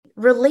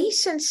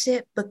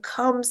relationship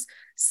becomes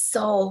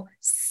so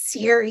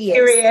serious.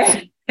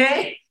 Period.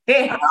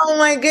 Oh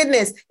my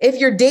goodness. If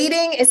you're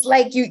dating, it's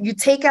like you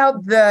take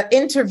out the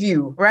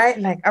interview, right?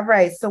 Like, all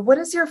right, so what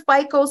is your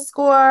FICO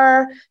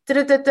score?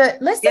 Da-da-da-da.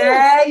 Let's say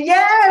like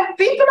Yeah.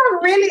 People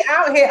are really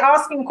out here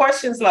asking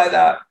questions like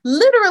that.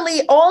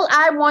 literally all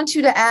I want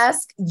you to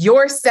ask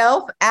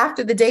yourself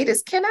after the date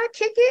is, can I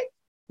kick it?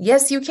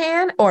 Yes, you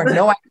can, or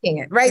no, I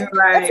can't, right?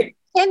 Right.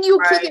 Can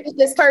you kick it Right. with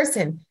this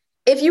person?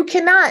 If you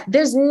cannot,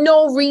 there's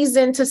no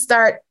reason to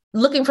start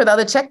looking for the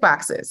other check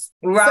boxes.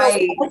 So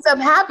Right. what ends up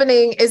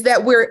happening is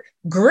that we're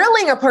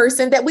grilling a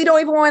person that we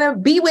don't even want to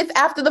be with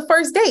after the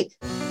first date.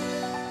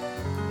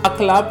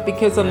 Buckle up,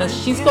 because on the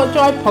She's Got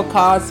Drive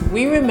podcast,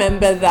 we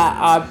remember that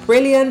our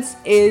brilliance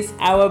is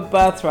our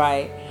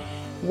birthright.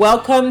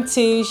 Welcome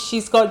to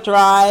She's Got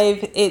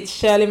Drive. It's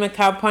Shirley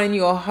McAlpine,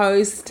 your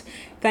host.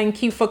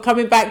 Thank you for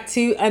coming back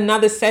to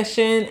another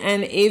session.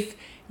 And if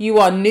you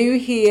are new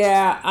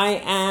here,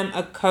 I am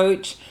a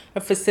coach,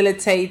 a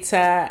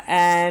facilitator,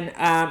 and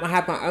I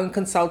have my own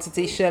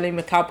consultancy, Shirley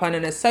McAlpine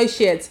and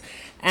Associates.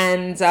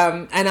 And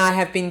I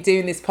have been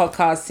doing this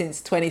podcast since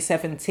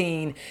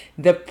 2017.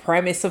 The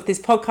premise of this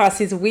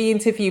podcast is we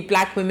interview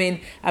Black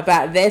women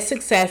about their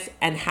success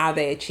and how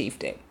they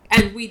achieved it.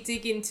 And we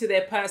dig into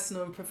their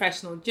personal and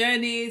professional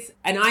journeys.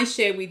 And I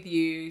share with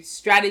you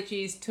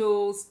strategies,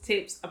 tools,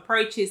 tips,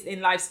 approaches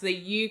in life so that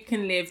you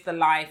can live the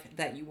life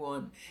that you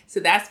want. So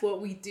that's what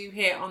we do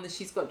here on the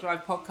She's Got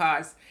Drive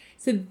podcast.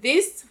 So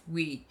this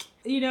week,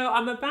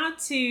 I'm about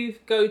to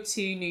go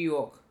to New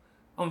York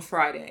on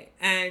Friday.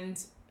 And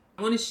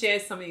I want to share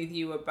something with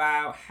you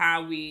about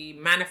how we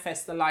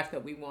manifest the life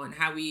that we want,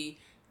 how we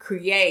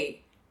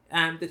create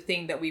the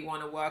thing that we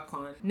want to work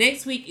on.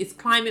 Next week is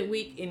Climate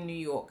Week in New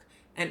York.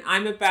 And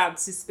I'm about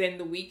to spend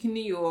the week in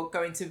New York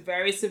going to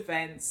various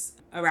events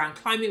around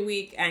Climate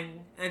Week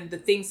and the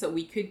things that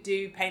we could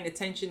do, paying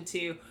attention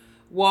to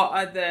what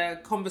are the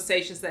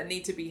conversations that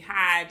need to be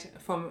had,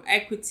 from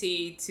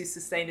equity to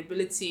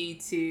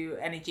sustainability to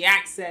energy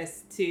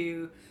access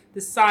to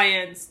the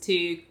science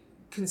to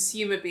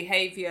consumer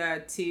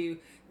behavior to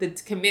the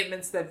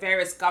commitments that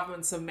various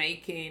governments are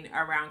making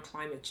around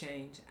climate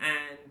change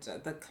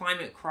and the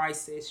climate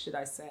crisis, should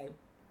I say.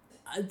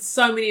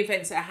 So many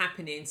events are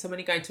happening, so I'm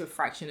only going to a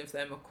fraction of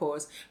them, of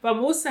course, but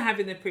I'm also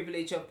having the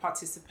privilege of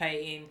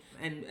participating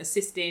and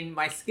assisting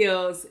my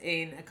skills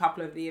in a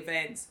couple of the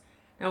events.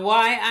 Now,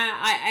 why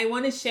I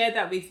want to share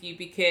that with you,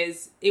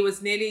 because it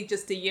was nearly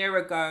just a year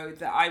ago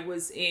that I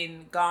was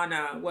in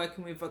Ghana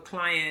working with a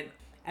client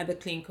at the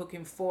Clean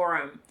Cooking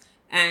Forum.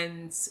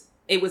 And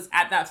it was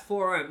at that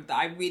forum that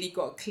I really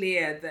got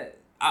clear that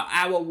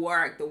our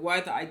work, the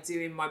work that I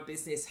do in my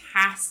business,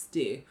 has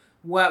to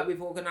work with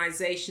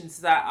organizations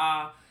that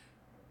are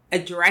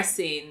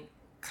addressing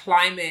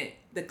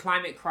the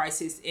climate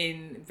crisis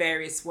in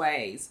various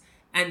ways.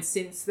 And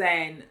since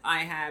then, I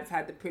have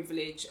had the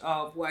privilege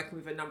of working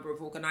with a number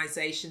of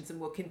organizations and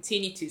will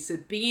continue to. So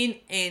being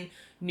in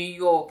New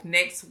York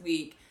next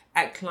week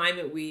at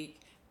Climate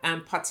Week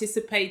and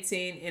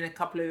participating in a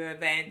couple of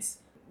events,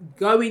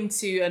 going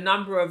to a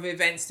number of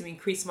events to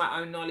increase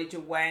my own knowledge,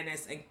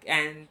 awareness,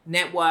 and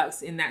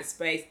networks in that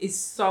space is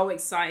so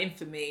exciting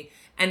for me.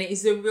 And it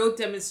is a real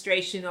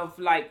demonstration of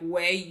like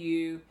where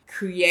you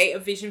create a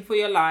vision for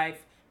your life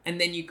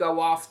and then you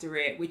go after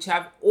it, which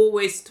I've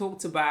always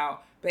talked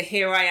about. But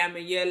here I am a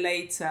year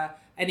later.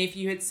 And if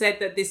you had said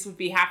that this would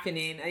be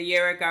happening a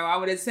year ago, I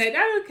would have said,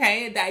 oh,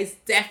 okay, that is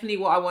definitely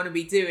what I want to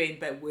be doing.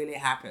 But will it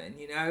happen,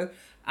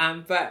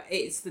 But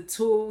it's the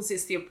tools,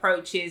 it's the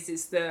approaches,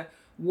 it's the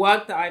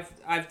work that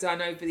I've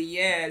done over the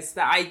years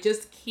that I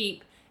just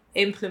keep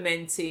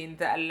implementing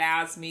that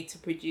allows me to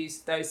produce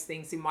those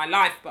things in my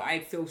life. But I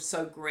feel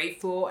so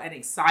grateful and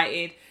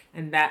excited,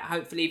 and that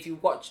hopefully if you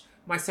watch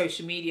my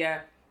social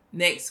media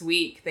next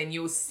week, then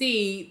you'll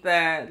see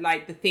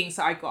the things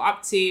that I got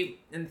up to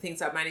and the things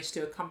I managed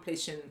to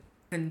accomplish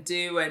and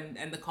do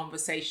and the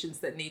conversations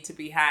that need to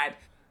be had,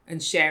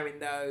 and sharing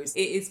those.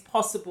 It is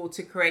possible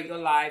to create your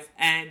life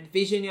and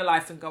vision your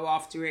life and go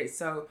after it.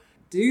 So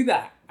do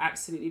that.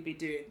 Absolutely be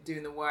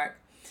doing the work.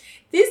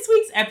 This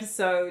week's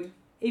episode,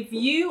 if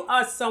you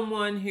are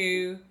someone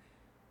who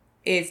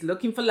is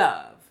looking for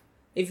love,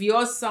 if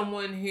you're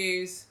someone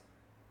who's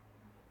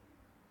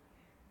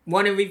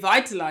want to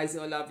revitalize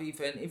your love,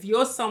 even if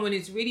you're someone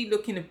who's really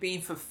looking at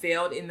being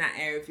fulfilled in that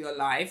area of your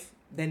life,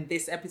 then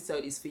this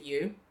episode is for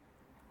you.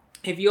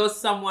 If you're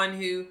someone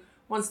who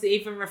wants to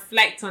even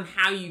reflect on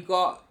how you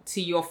got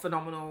to your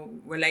phenomenal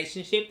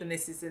relationship, then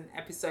this is an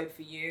episode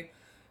for you.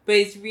 But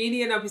it's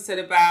really an episode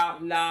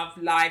about love,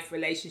 life,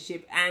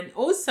 relationship. And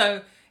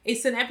also,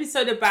 it's an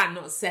episode about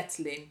not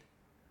settling.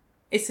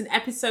 It's an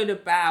episode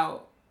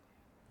about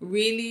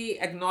really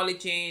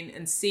acknowledging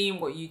and seeing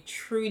what you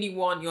truly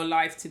want your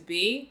life to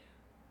be.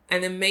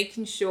 And then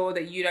making sure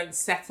that you don't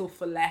settle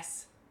for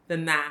less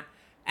than that.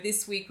 And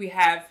this week we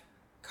have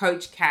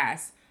Coach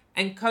Cass.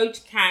 And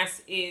Coach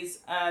Cass is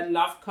a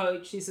love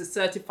coach. She's a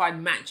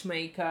certified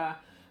matchmaker.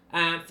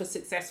 for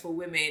successful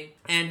women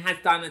and has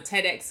done a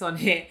TEDx on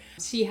it.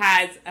 She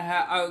has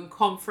her own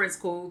conference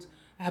called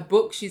her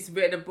book. She's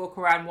written a book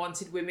around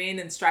wanted women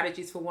and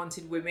strategies for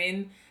wanted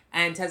women,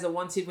 and has a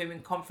wanted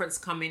women conference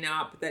coming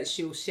up that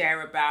she'll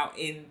share about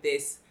in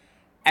this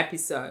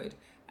episode.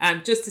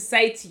 Just to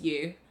say to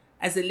you,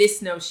 as a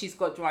listener of She's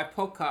Got Drive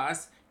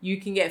podcast, you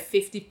can get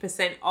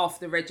 50% off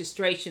the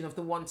registration of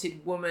the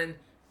Wanted Woman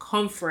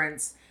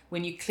conference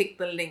when you click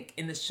the link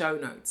in the show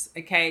notes.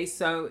 Okay,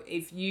 so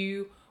if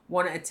you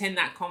want to attend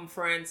that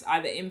conference,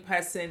 either in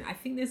person, I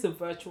think there's a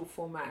virtual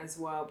format as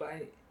well,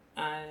 but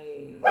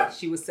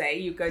she will say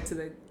you go to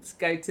the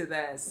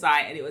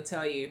site and it will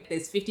tell you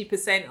there's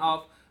 50%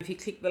 off. If you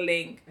click the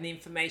link and the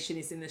information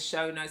is in the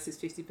show notes, it's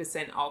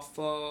 50% off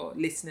for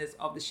listeners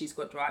of the She's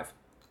Got Drive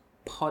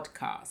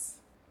podcast.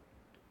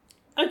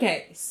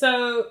 Okay,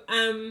 so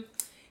I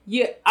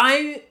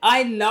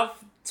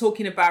love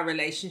talking about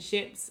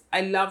relationships.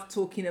 I love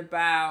talking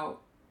about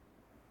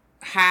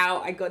how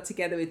I got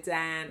together with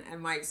Dan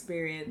and my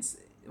experiences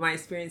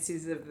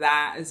of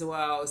that as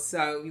well.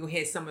 So you'll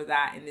hear some of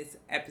that in this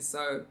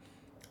episode.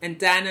 And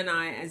Dan and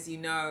I, as you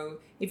know,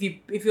 if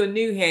you're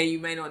new here, you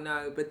may not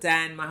know, but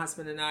Dan, my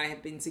husband, and I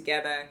have been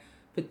together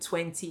for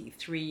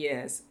 23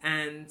 years,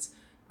 and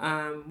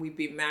we've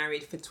been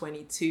married for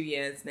 22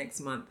 years next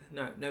month.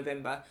 No,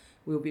 November.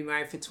 We'll be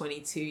married for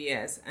 22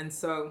 years. And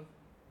so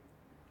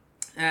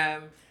a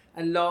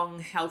long,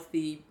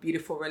 healthy,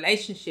 beautiful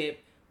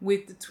relationship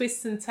with the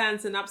twists and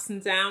turns and ups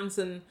and downs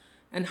and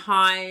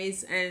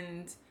highs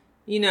and,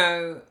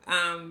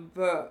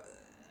 but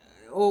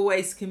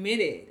always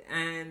committed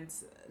and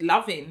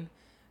loving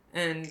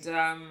and,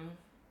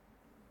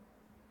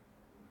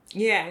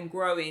 and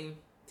growing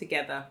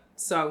together.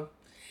 So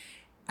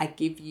I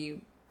give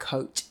you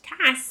Coach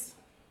Cass.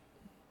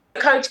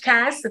 Coach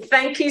Cass,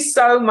 thank you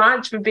so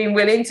much for being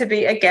willing to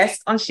be a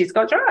guest on She's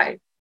Got Drive.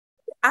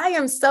 I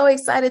am so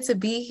excited to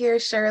be here,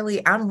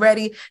 Shirley. I'm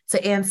ready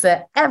to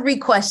answer every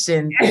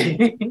question.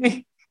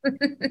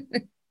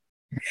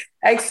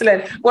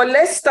 Excellent. Well,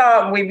 let's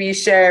start with you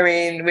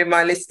sharing with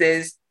my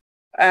listeners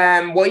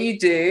what you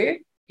do,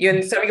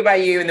 something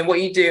about you, and then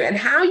what you do, and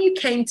how you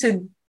came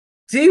to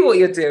do what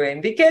you're doing,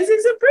 because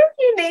it's a pretty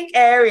unique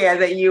area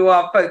that you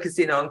are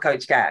focusing on,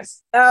 Coach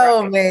Cass.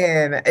 Oh,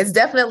 man. It's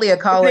definitely a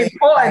calling. It's an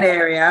important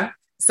area.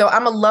 So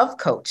I'm a love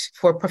coach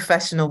for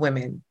professional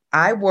women.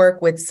 I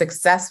work with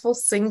successful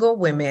single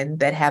women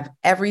that have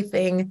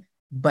everything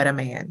but a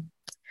man.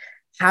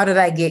 How did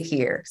I get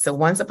here? So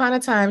once upon a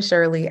time,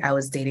 Shirley, I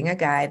was dating a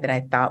guy that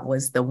I thought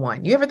was the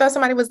one. You ever thought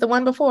somebody was the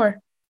one before?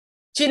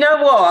 Do you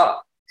know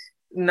what?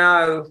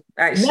 No,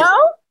 actually.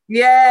 No?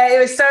 Yeah, it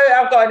was so,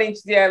 I've got an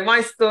interview. Yeah, my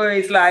story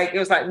is like, it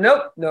was like,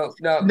 nope. No.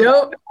 And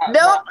then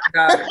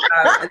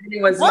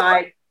it was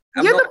like,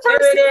 I'm You're the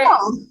first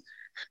one.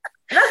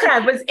 Okay, I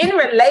was in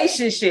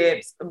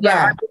relationships, but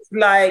I was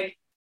like,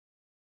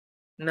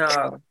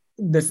 no.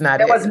 That's not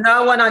There was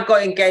no one I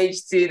got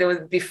engaged to. There was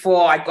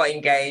before I got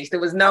engaged.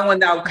 There was no one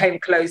that I came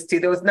close to.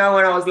 There was no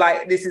one I was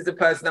like, this is the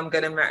person I'm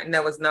going to marry. And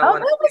there was no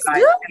one. That was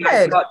like, good.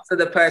 I got to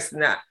the person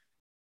that.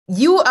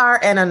 You are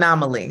an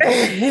anomaly.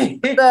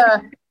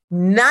 The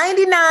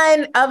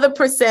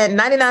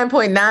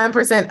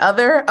 99.9%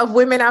 other of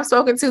women I've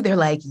spoken to, they're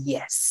like,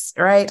 yes,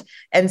 right?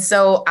 And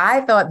so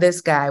I thought this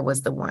guy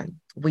was the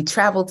one. We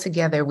traveled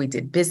together. We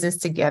did business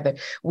together.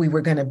 We were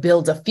going to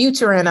build a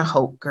future and a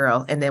hope,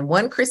 girl. And then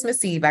one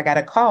Christmas Eve, I got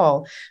a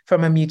call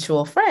from a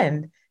mutual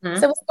friend. I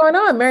said, what's going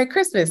on? Merry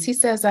Christmas. He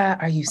says,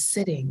 are you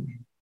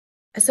sitting?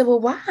 I said, well,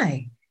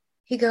 why?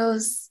 He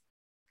goes,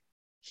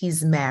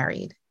 he's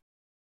married.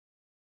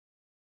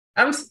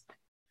 I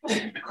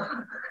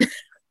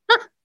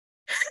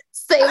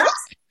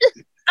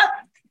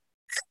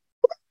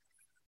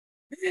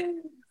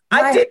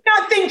did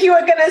not think you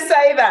were going to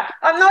say that.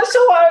 I'm not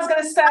sure what I was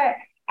going to say.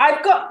 I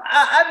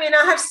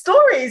have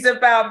stories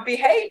about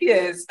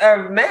behaviors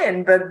of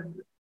men, but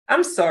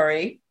I'm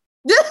sorry.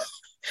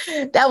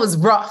 That was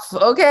rough.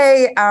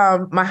 Okay.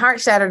 My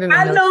heart shattered.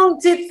 How long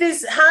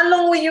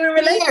were you in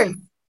relationship?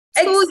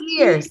 2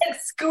 years.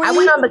 I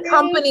went on the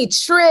company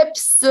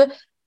trips, did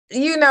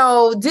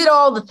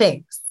all the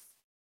things.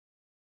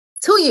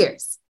 2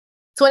 years.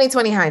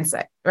 2020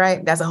 hindsight,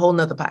 right? That's a whole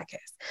nother podcast.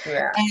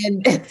 Yeah.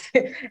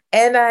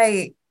 And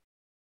I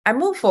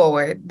moved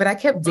forward, but I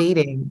kept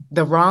dating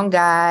the wrong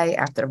guy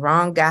after the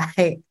wrong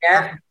guy. Yeah.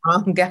 After the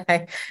wrong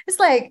guy. It's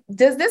like,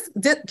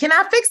 can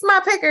I fix my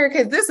picker?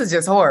 Because this is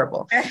just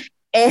horrible.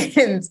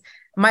 And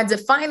my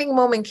defining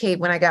moment came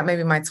when I got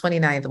maybe my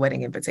 29th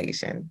wedding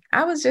invitation.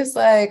 I was just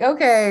like,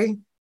 okay,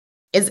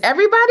 is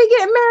everybody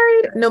getting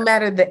married? No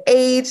matter the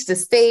age, the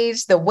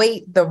stage, the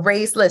weight, the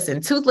race. Listen,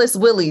 Toothless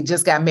Willie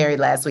just got married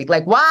last week.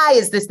 Like, why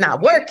is this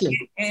not working?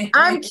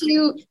 I'm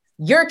cute.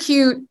 You're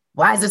cute.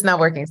 Why is this not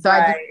working? So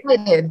I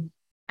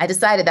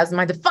decided that was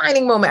my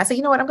defining moment. I said,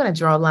 you know what? I'm going to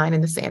draw a line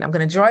in the sand. I'm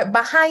going to draw it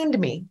behind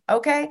me.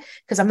 Okay.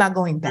 Because I'm not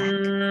going back.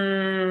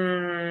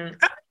 Someone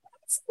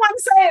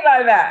say it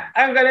like that.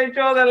 I'm going to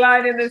draw the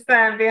line in the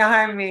sand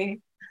behind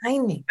me.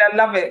 Behind me. I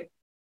love it.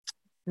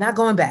 Not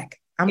going back.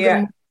 I'm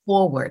going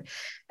forward.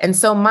 And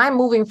so my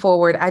moving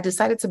forward, I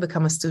decided to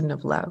become a student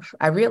of love.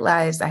 I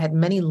realized I had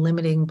many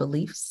limiting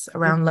beliefs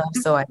around love.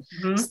 So I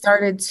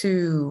started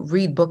to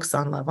read books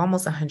on love,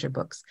 almost 100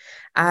 books.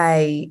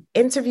 I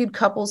interviewed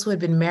couples who had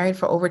been married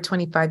for over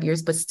 25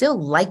 years, but still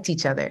liked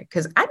each other.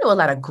 Because I know a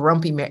lot of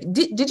grumpy married.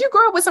 Did you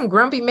grow up with some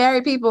grumpy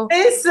married people?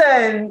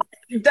 Listen,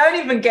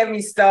 don't even get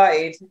me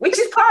started, which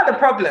is part of the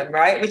problem,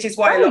 right? Which is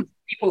why a lot of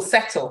people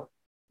settle.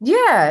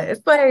 Yeah,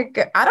 it's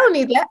like, I don't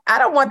need that. I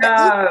don't want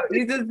that.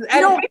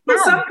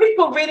 Some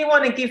people really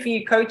want to give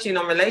you coaching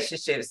on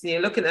relationships. And you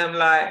look at them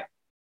like,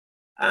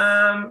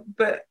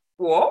 but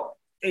what?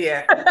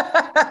 Yeah.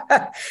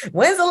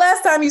 When's the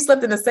last time you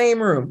slept in the same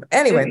room?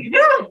 Anyway,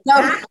 so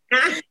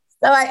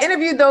I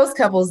interviewed those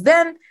couples.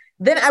 Then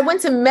I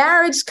went to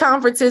marriage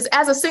conferences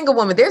as a single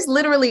woman. There's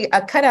literally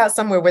a cutout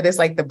somewhere where there's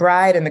like the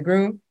bride and the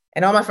groom.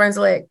 And all my friends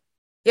are like,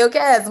 yo,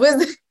 Kaz,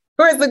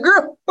 where's the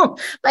groom?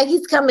 Like,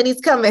 he's coming.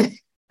 He's coming.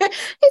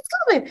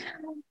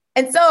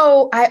 And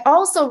so I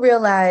also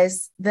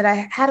realized that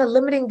I had a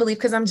limiting belief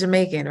because I'm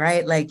Jamaican,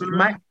 right? Like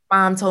my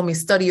mom told me,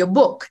 study a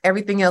book,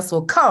 everything else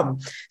will come.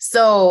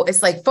 So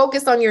it's like,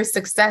 focus on your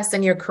success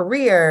and your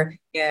career.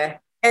 Yeah.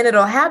 And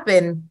it'll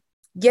happen.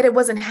 Yet it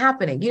wasn't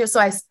happening.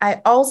 So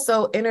I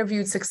also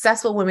interviewed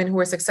successful women who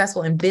were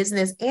successful in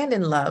business and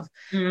in love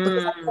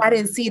because I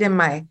didn't see it in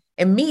my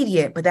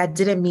immediate, but that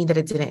didn't mean that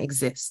it didn't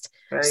exist.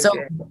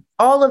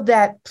 All of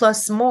that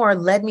plus more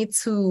led me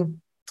to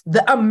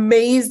the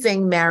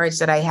amazing marriage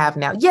that I have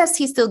now. Yes,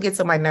 he still gets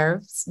on my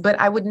nerves, but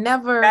I would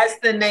never. That's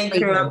the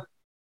nature of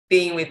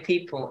being with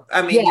people.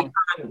 I mean,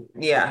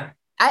 yeah.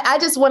 I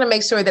just want to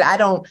make sure that I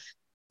don't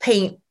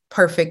paint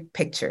perfect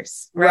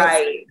pictures.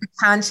 Right. I'm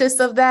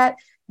conscious of that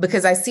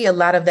because I see a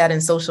lot of that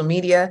in social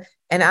media,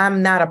 and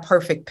I'm not a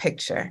perfect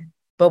picture.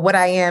 But what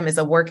I am is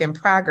a work in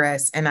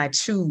progress, and I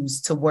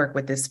choose to work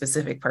with this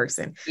specific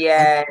person.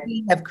 Yeah. And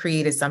we have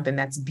created something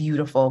that's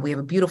beautiful. We have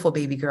a beautiful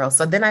baby girl.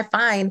 So then I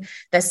find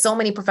that so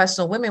many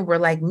professional women were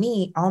like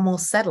me,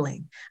 almost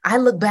settling. I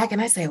look back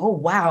and I say, oh,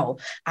 wow,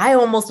 I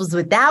almost was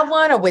with that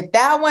one or with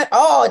that one.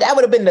 Oh, that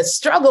would have been the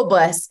struggle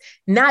bus,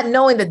 not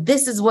knowing that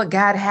this is what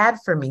God had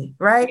for me,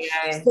 right?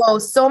 Yeah.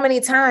 So many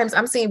times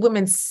I'm seeing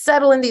women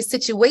settle in these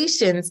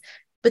situations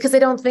because they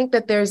don't think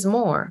that there's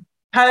more.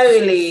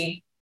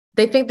 Totally.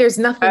 They think there's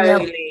nothing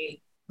else.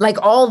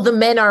 Like all the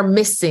men are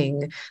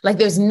missing. Like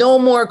there's no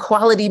more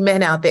quality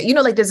men out there.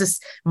 Like there's this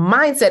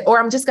mindset, or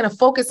I'm just going to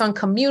focus on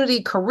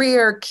community,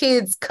 career,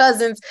 kids,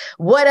 cousins,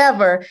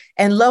 whatever,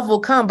 and love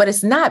will come. But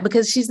it's not,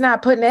 because she's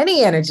not putting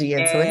any energy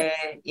into it.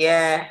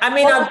 Yeah. I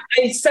mean,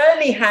 I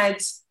certainly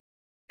had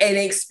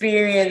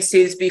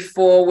experiences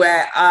before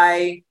where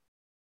I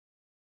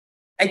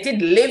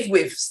did live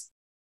with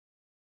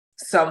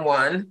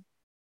someone.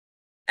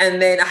 And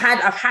then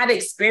I've had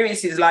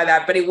experiences like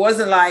that, but it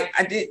wasn't like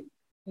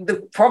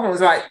the problem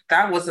was like,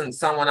 that wasn't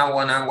someone I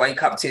want to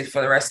wake up to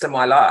for the rest of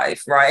my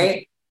life.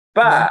 Right.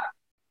 But,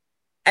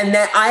 and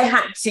then I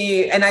had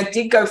to, and I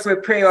did go through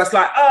a period, I was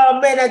like, oh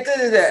man, I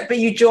did it. But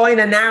you join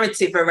a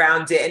narrative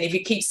around it. And if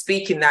you keep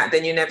speaking that,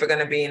 then you're never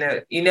going to be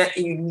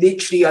you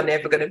literally are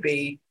never going to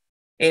be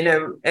in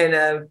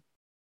a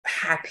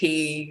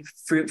happy,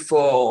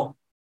 fruitful,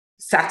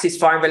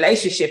 satisfying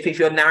relationship if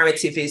your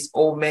narrative is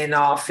all men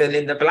are fill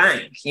in the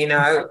blank,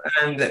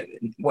 and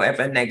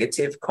whatever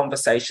negative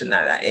conversation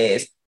that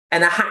is.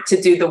 And I had to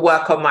do the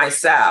work on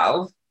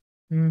myself.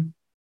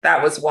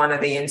 That was one of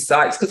the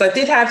insights, because I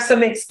did have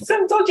some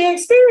dodgy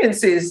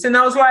experiences, and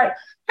I was like,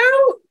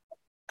 how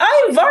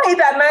I invited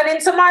that man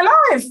into my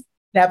life.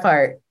 That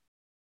part.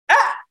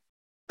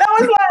 That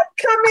was like,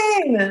 come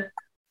in,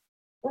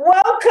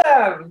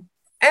 welcome.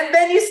 And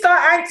then you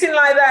start acting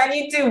like that and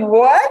you do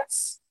what?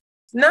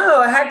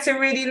 No, I had to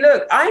really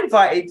look. I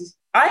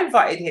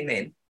invited him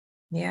in.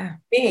 Yeah.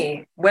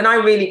 Me. When I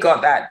really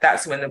got that,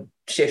 that's when the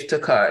shift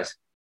occurred.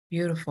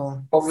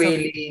 Beautiful. Or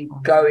really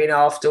going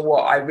after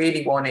what I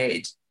really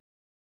wanted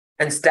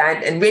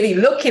and really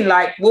looking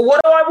like, well,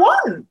 what do I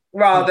want?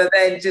 Rather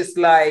than just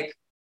like,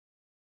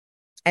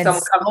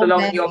 someone comes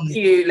along in your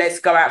pew, let's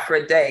go out for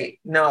a date.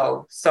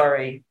 No,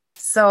 sorry.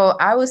 So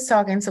I was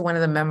talking to one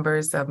of the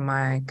members of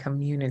my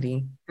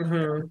community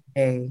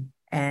today.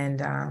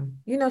 And,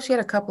 she had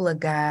a couple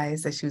of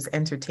guys that she was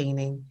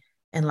entertaining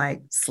and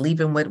like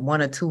sleeping with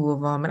one or two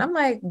of them. And I'm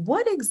like,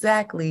 what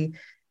exactly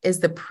is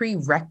the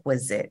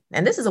prerequisite?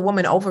 And this is a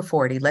woman over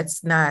 40.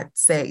 Let's not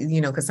say,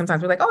 because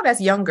sometimes we're like, oh,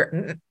 that's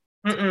younger.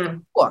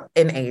 Well,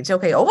 in age.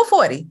 Okay. Over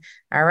 40.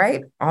 All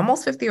right.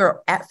 Almost 50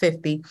 or at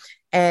 50.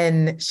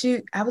 And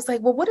I was like,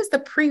 well, what is the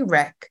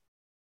prereq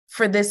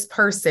for this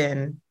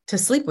person to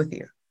sleep with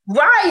you?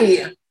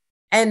 Right.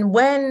 And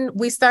when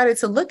we started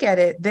to look at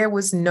it, there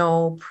was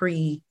no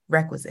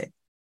prerequisite,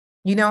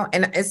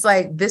 and it's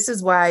like, this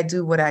is why I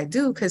do what I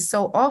do, because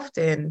so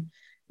often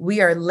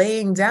we are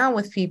laying down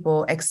with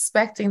people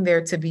expecting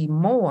there to be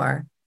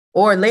more,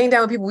 or laying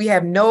down with people we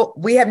have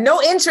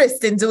no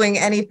interest in doing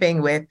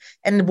anything with,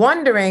 and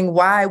wondering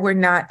why we're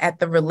not at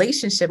the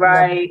relationship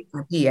level we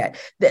be at.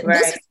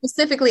 This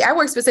specifically, I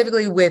work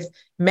specifically with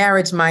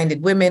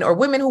marriage-minded women or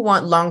women who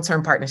want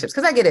long-term partnerships.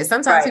 Because I get it.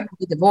 Sometimes Right. people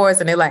get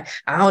divorced and they're like,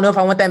 I don't know if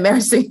I want that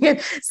marriage thing.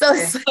 So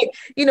it's like,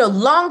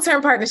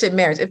 long-term partnership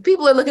marriage. If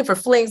people are looking for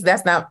flings,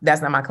 that's not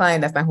my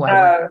client. That's not who I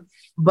want.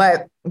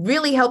 But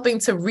really helping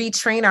to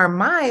retrain our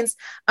minds,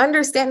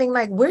 understanding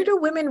like, where do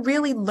women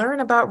really learn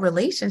about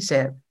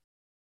relationship?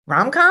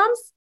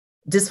 Rom-coms?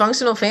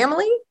 Dysfunctional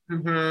family?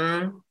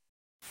 Mm-hmm.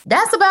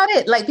 That's about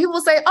it. Like people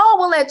say, oh,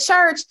 well, at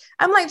church.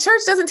 I'm like,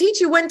 church doesn't teach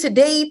you when to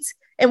date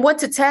and what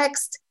to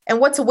text and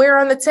what to wear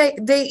on the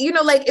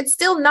date. Like it's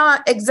still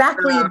not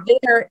exactly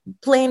there,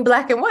 plain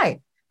black and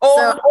white.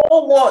 Or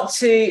what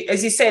to,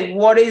 as you said,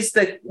 what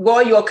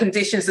are your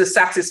conditions of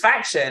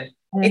satisfaction?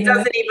 Mm-hmm. It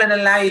doesn't even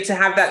allow you to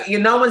have that.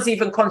 No one's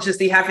even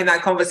consciously having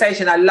that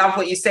conversation. I love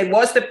what you said.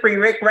 What's the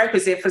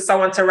prerequisite for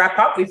someone to wrap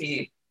up with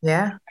you?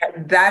 Yeah,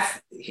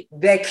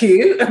 they're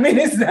cute. I mean,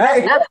 it's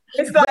like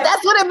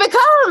that's what it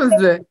becomes.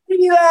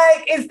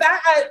 Like, is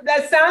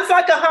that sounds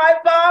like a high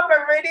bar, but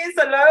really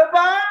it's a low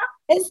bar?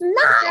 It's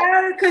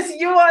not, because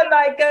you are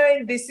like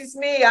going, this is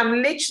me.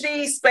 I'm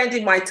literally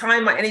spending my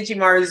time, my energy,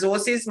 my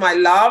resources, my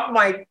love,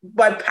 my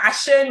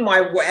passion,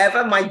 my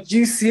whatever, my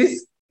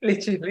juices,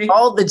 literally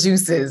all the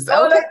juices.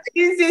 All the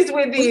juices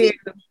with you.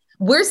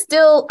 We're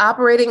still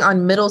operating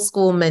on middle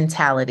school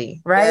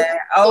mentality, right? Yeah.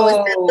 So it's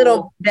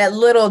that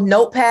little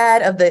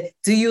notepad of the,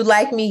 do you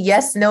like me?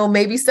 Yes, no,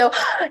 maybe so.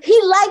 He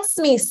likes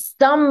me.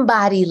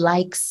 Somebody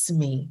likes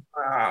me.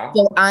 Wow.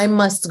 So I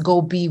must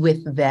go be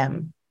with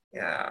them.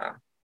 Yeah.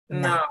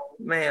 No,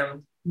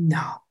 ma'am.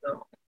 No.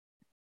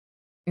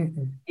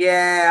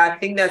 Yeah, I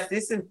think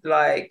this is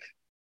like,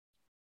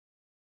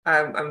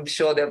 I'm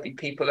sure there'll be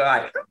people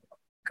like,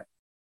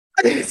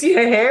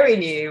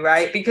 hearing you,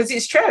 right? Because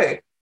it's true.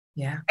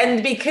 Yeah.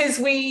 And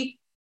because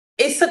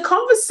it's a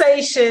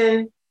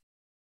conversation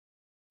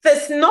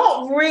that's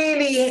not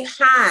really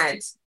had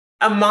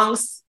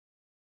amongst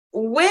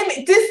women.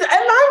 Am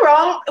I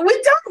wrong?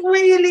 We don't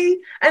really.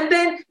 And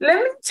then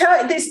let me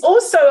tell you, there's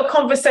also a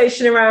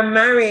conversation around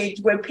marriage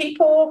where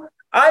people,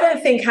 I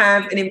don't think,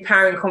 have an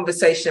empowering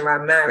conversation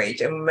around marriage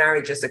and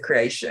marriage as a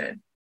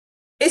creation.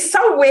 It's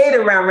so weird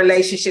around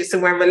relationships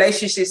and when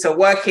relationships are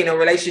working or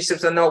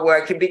relationships are not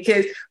working.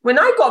 Because when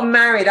I got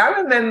married,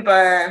 I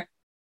remember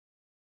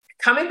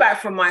coming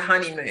back from my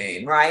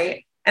honeymoon,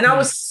 right? And I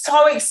was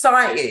so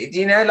excited,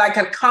 like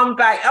I'd come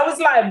back. I was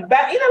like,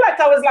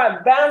 I was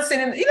like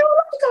bouncing and, like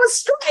I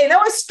was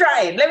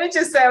straying. Let me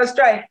just say I was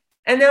straying.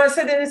 And then I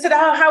said,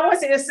 oh, how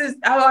was it? It says,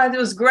 oh, it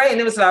was great.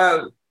 And it was like,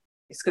 oh,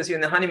 it's because you're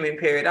in the honeymoon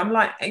period. I'm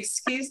like,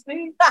 excuse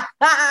me?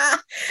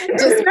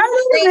 Just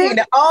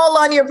all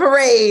on your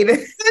parade.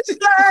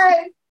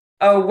 Like,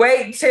 oh,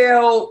 wait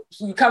till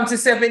you come to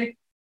 7.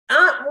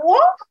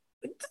 What?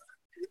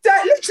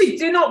 Literally,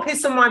 do not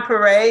piss on my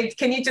parade.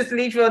 Can you just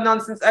leave your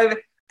nonsense over?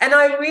 And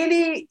I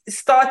really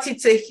started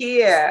to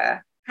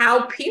hear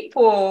how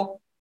people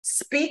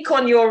speak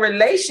on your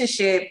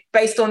relationship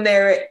based on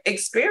their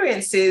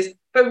experiences.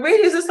 But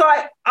really, it's just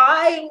like,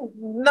 I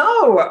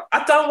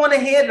don't want to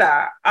hear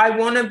that. I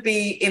want to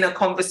be in a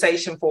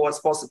conversation for what's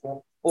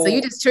possible. So you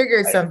just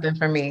triggered something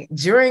for me.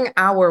 During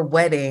our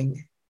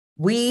wedding,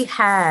 we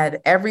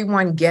had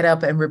everyone get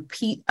up and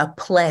repeat a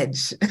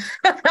pledge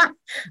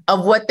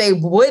of what they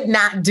would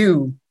not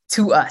do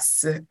to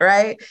us,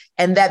 right?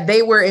 And that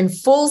they were in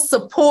full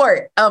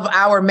support of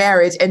our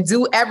marriage and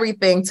do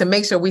everything to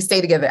make sure we stay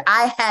together.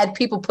 I had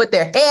people put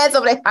their hands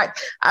over their heart.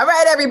 All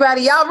right,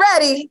 everybody, y'all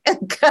ready?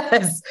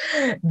 Because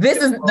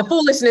the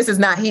foolishness is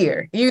not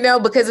here,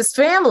 because it's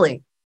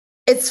family.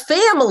 It's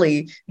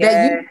family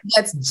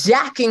that's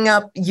jacking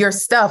up your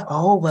stuff.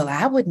 Oh, well,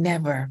 I would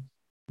never.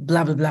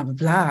 Blah, blah, blah, blah,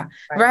 blah.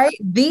 Right?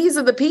 These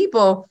are the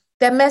people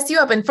that mess you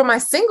up. And for my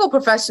single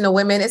professional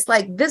women, it's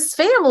like this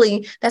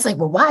family that's like,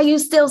 well, why are you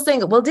still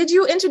single? Well, did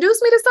you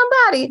introduce me to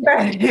somebody?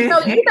 Right.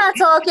 No, you're not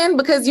talking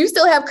because you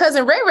still have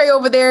cousin Ray Ray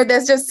over there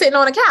that's just sitting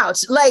on a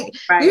couch. Like,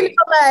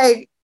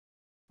 like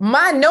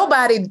my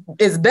nobody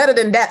is better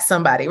than that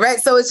somebody, right?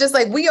 So it's just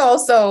like, we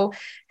also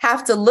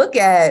have to look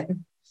at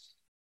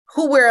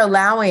who we're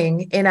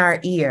allowing in our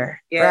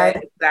ear. Yeah,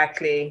 right?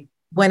 Exactly.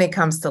 When it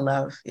comes to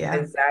love. Yeah,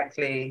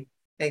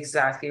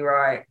 exactly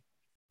right.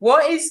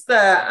 What is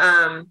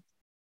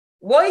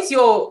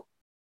your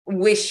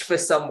wish for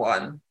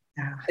someone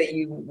that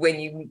you, when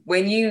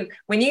you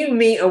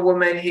meet a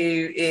woman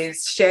who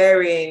is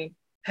sharing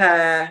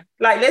her,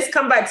 like, let's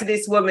come back to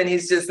this woman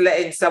who's just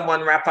letting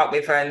someone wrap up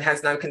with her and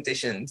has no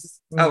conditions,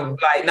 no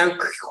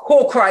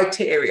core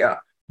criteria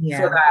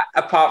for that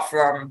apart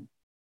from.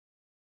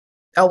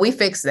 Oh, we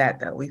fixed that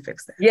though. We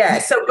fixed that. Yeah.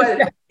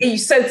 But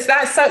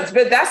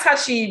that's how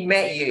she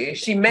met you.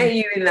 She met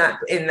you in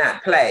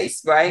that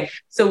place, right?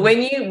 So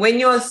when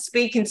you're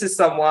speaking to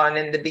someone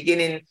in the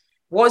beginning,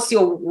 what's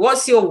your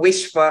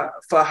wish for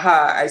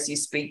her as you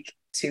speak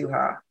to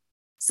her?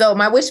 So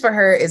my wish for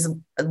her is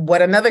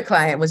what another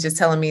client was just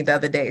telling me the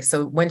other day.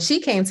 So when she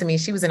came to me,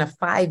 she was in a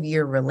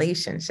 5-year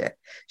relationship.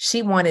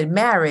 She wanted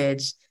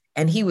marriage,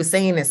 and he was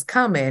saying it's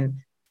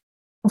coming.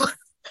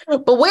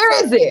 But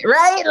where is it,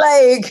 right?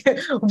 Like,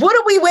 what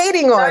are we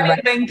waiting on? Don't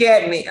even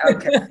get me.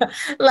 Okay.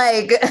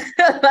 like,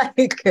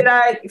 like,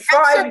 Like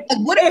five.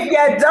 what If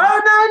you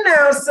don't know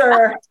now,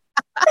 sir.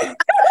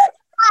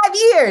 5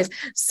 years?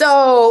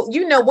 So,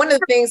 one of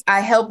the things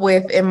I help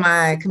with in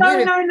my Don't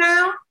community know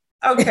now.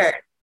 Okay.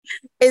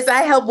 is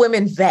I help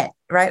women vet,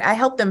 right? I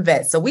help them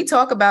vet. So we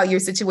talk about your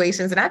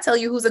situations and I tell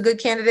you who's a good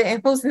candidate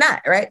and who's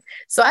not, right?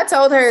 So I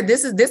told her,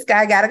 this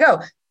guy gotta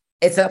go.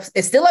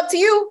 It's still up to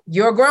you.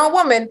 You're a grown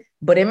woman,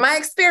 but in my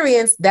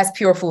experience, that's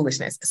pure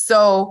foolishness.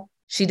 So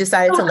she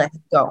decided to let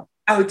him go.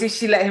 Oh, did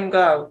she let him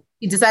go?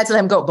 She decided to let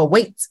him go, but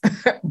wait,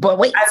 but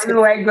wait. I don't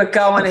know where to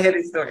go. I want to hear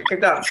this story.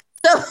 Go.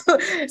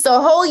 So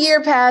a whole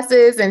year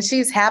passes and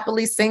she's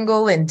happily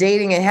single and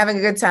dating and having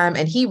a good time.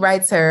 And he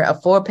writes her a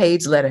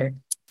 4-page letter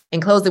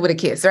and closed it with a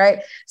kiss, right?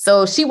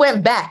 So she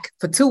went back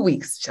for 2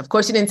 weeks. Of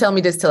course, she didn't tell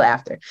me this till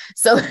after.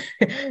 So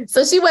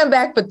she went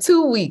back for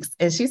 2 weeks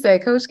and she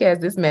said, Coach Cass,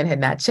 this man had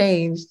not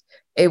changed.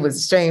 It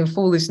was strange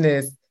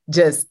foolishness,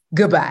 just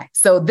goodbye.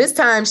 So this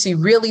time she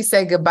really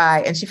said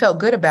goodbye and she felt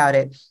good about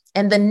it.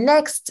 And the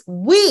next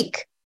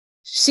week,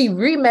 she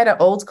re-met an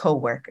old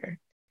coworker.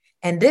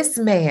 And this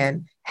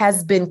man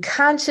has been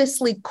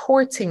consciously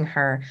courting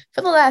her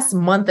for the last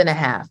month and a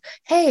half.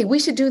 Hey, we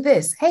should do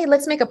this. Hey,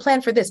 let's make a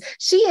plan for this.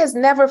 She has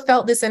never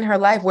felt this in her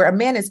life where a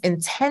man is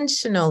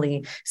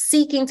intentionally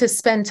seeking to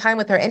spend time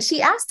with her. And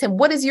she asked him,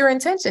 what is your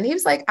intention? He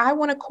was like, I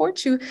want to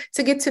court you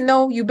to get to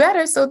know you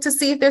better. So to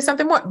see if there's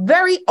something more.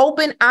 Very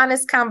open,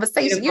 honest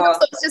conversation. So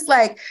it's just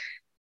like,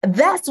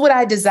 that's what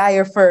I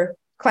desire for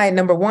client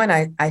number one.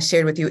 I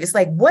shared with you. It's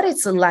like what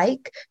it's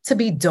like to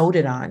be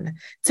doted on,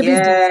 to be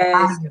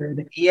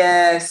desired,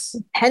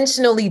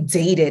 intentionally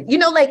dated,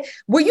 like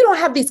where you don't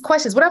have these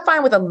questions. What I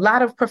find with a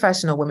lot of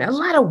professional women, a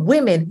lot of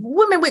women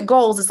with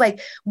goals, it's like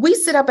we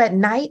sit up at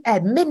night,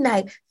 at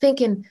midnight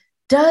thinking,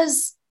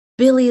 does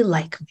Billy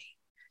like me?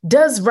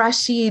 Does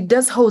Rashid,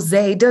 does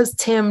Jose, does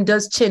Tim,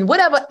 does Chin,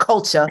 whatever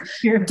culture,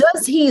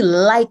 does he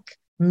like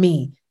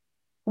me?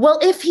 Well,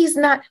 if he's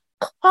not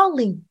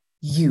calling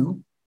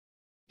you,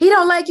 he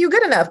don't like you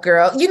good enough,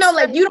 girl.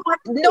 Like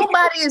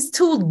nobody is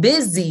too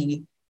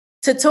busy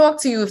to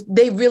talk to you if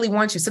they really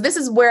want you. So this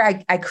is where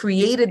I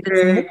created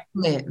this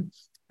movement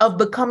of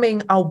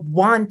becoming a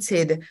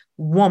wanted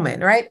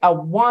woman, right? A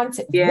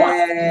wanted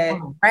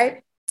woman,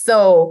 right?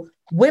 So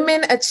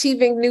women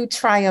achieving new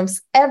triumphs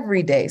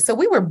every day. So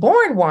we were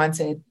born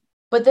wanted,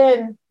 but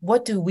then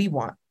what do we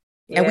want?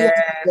 And we have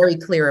to be very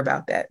clear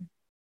about that.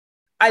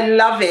 I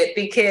love it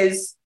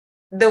because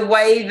the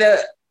way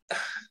that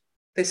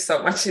there's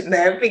so much in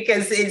there,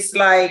 because it's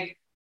like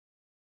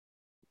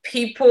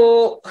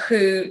people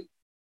who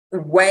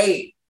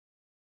wait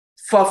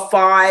for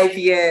 5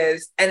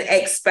 years and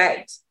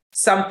expect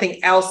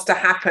something else to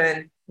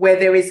happen where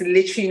there is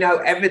literally no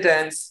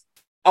evidence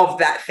of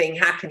that thing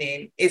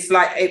happening. It's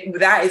like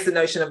that is the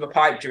notion of a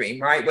pipe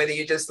dream, right? Whether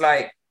you're just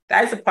like,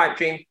 that is a pipe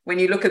dream. When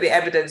you look at the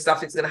evidence,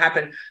 nothing's going to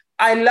happen.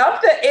 I love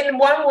that in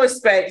one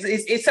respect,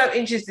 it's so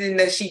interesting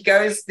that she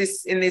goes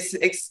in this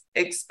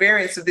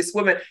experience of this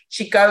woman,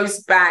 she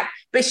goes back,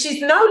 but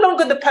she's no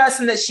longer the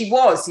person that she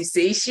was, you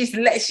see. She's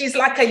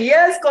like a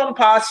year's gone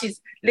past, she's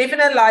living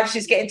her life,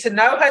 she's getting to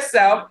know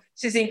herself,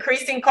 she's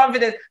increasing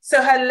confidence.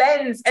 So her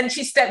lens, and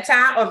she stepped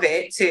out of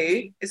it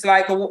too. It's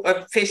like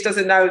a fish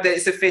doesn't know that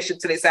it's a fish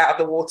until it's out of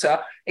the water.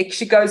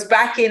 She goes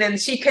back in and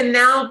she can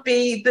now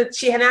she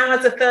now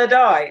has a third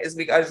eye, as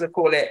we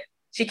call it.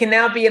 She can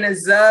now be an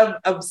observer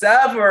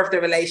of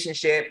the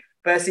relationship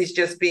versus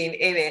just being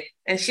in it.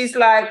 And she's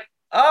like,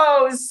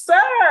 oh,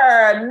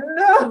 sir,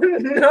 no.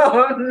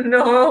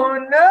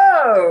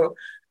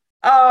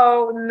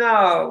 Oh,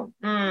 no.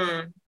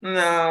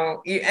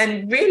 No.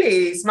 And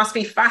really, it must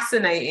be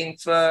fascinating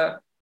for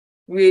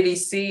really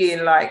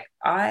seeing, like,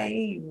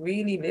 I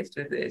really lived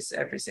with this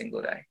every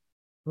single day.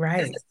 Right.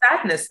 There's a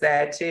sadness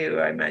there too,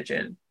 I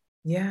imagine.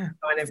 Yeah.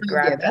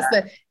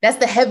 That's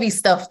the heavy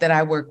stuff that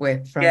I work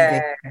with from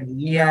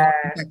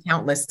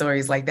countless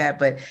stories like that,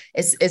 but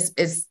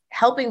it's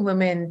helping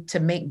women to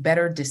make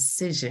better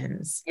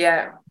decisions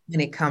when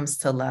it comes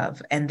to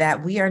love, and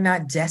that we are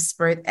not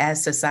desperate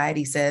as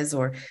society says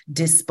or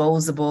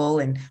disposable,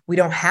 and we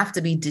don't have to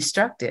be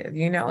destructive.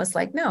 It's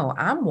like, no,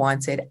 I'm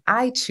wanted,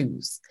 I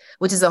choose,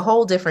 which is a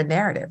whole different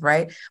narrative,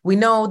 right? We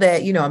know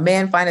that, a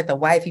man findeth a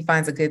wife, he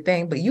finds a good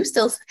thing, but you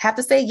still have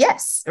to say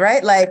yes,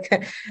 right?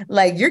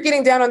 Like you're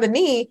getting down on the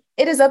knee.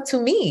 It is up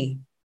to me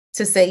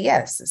to say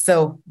yes.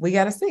 So we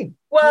got to see.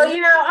 Well,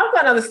 I've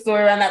got another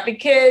story around that,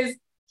 because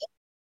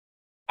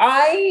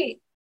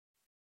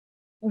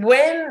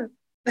when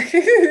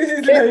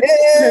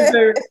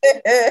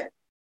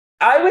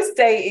I was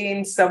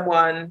dating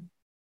someone,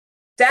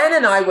 Dan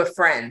and I were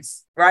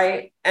friends,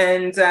 right?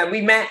 And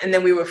we met, and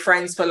then we were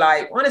friends for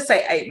I want to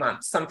say 8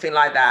 months, something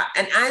like that.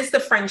 And as the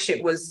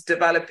friendship was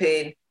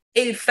developing,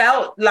 it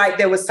felt like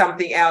there was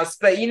something else.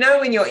 But you know,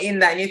 when you're in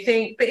that and you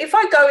think, but if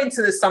I go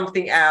into the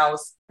something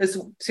else, there's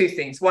two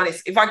things. One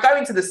is if I go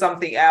into the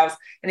something else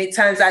and it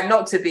turns out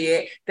not to be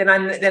it, then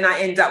I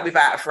end up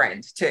without a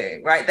friend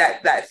too, right?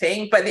 That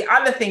thing. But the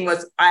other thing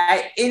was,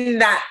 in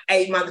that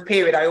 8-month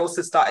period, I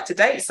also started to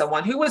date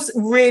someone who was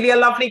really a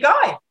lovely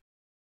guy.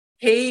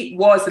 He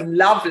was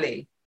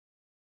lovely.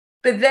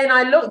 But then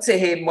I looked at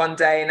him one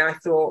day and I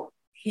thought,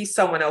 he's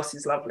someone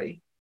else's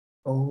lovely.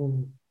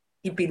 Oh.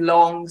 He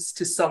belongs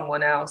to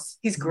someone else.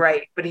 He's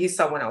great, but he's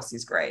someone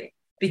else's great.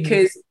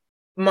 Because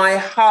my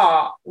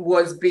heart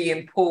was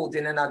being pulled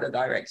in another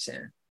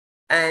direction.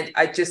 And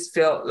I just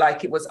felt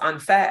like it was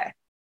unfair.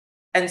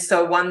 And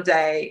so one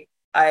day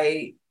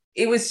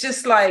it was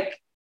just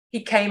like,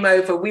 he came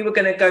over, we were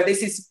going to go,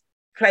 there's this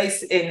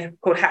place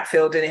called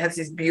Hatfield, and it has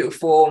this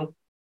beautiful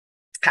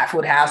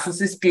Hatfield House. It's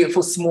this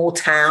beautiful small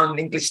town,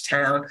 English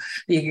town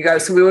that you could go.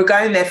 So we were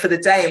going there for the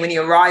day. And when he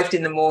arrived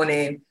in the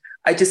morning,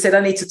 I just said, I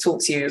need to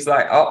talk to you. He was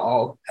like,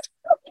 uh-oh.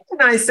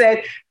 And I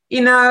said,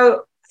 you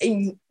know,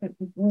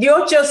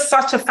 you're just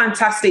such a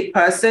fantastic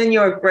person.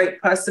 You're a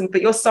great person,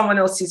 but you're someone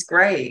else's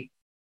great.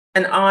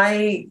 And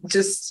I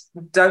just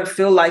don't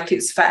feel like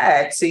it's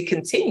fair to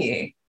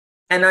continue.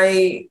 And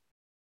I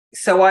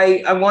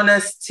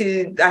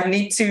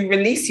need to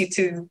release you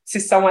to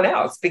someone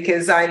else,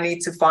 because I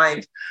need to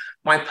find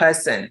my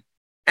person.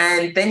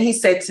 And then he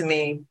said to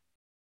me,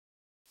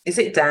 is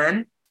it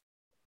Dan?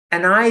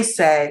 And I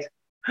said,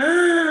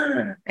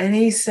 and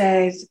he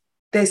said,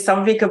 there's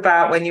something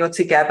about when you're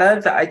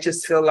together that I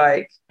just feel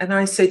like, and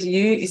I said, do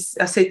you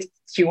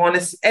want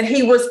to, and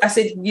I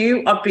said,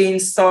 you are being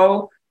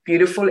so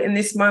beautiful in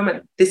this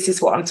moment. This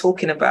is what I'm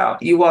talking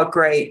about. You are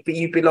great, but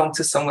you belong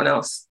to someone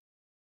else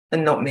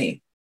and not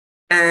me.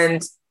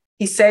 And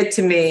he said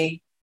to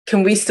me,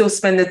 can we still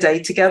spend the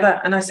day together?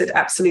 And I said,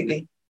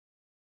 absolutely.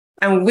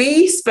 And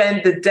we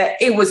spent the day.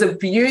 It was a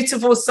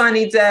beautiful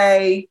sunny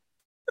day.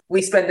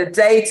 We spent the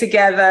day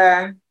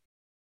together.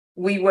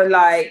 We were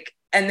like,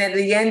 and at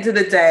the end of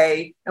the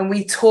day, and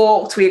we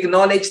talked, we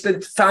acknowledged the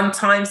fun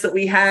times that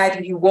we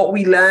had, what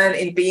we learned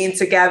in being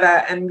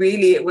together. And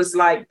really, it was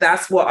like,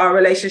 that's what our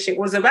relationship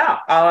was about,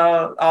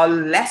 our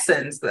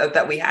lessons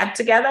that we had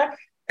together.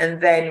 And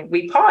then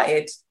we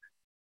parted.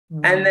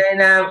 And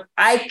then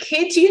I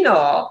kid you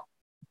not,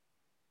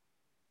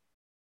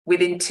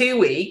 within 2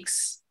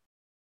 weeks,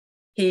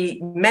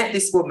 he met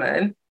this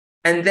woman.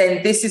 And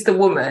then this is the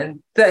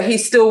woman that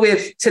he's still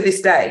with to this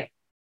day.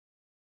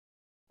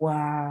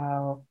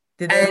 Wow.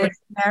 Did they get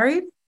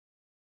married?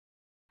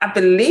 I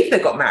believe they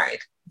got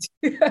married.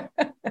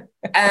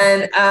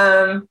 And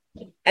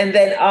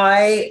then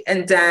I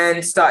and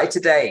Dan started to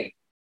date.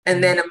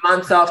 And then a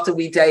month after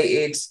we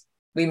dated,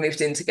 we moved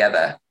in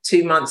together.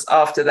 2 months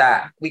after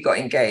that, we got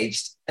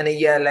engaged. And a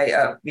year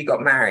later, we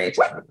got married.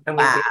 And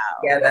we've been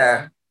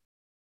together.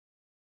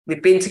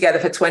 We've been together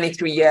for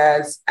 23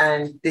 years.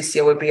 And this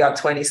year will be our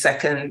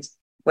 22nd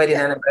wedding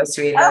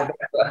anniversary in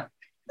November.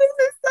 This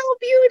is so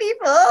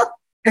beautiful.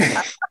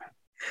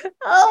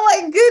 Oh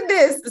my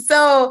goodness.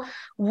 So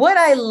what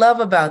I love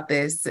about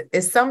this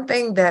is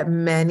something that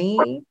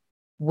many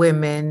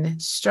women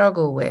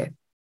struggle with,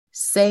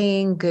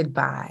 saying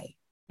goodbye.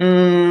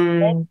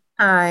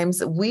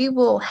 Sometimes we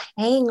will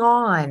hang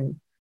on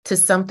to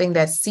something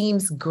that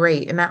seems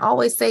great. And I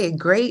always say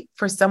great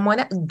for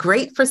someone,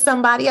 great for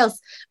somebody else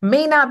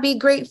may not be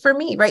great for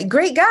me, right?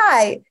 Great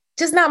guy,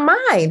 just not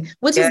mine,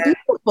 which is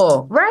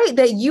beautiful, right?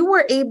 That you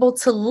were able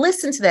to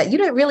listen to that. You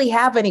didn't really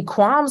have any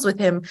qualms with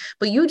him,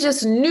 but you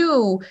just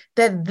knew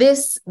that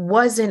this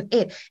wasn't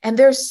it. And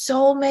there's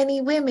so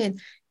many women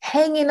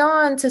hanging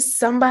on to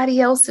somebody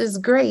else's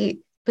great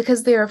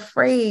because they're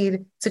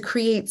afraid to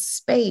create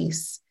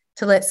space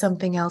to let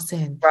something else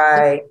in. Right.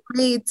 They're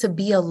afraid to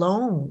be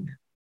alone.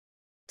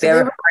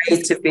 They're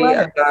afraid to be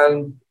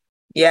alone.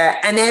 Yeah.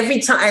 And every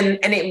time,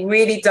 and it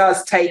really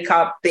does take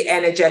up the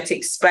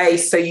energetic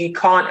space. So you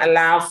can't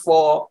allow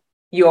for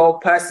your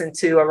person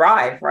to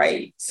arrive,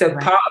 right? So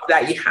part of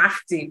that, you have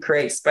to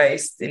create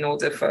space in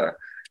order for,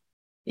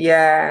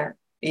 But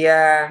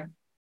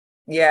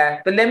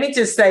let me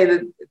just say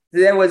that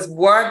there was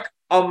work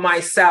on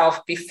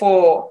myself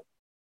before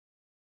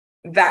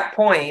that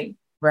point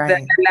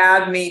that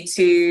allowed me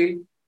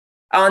to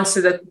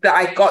answer that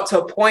I got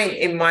to a point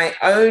in my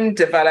own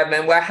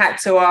development where I had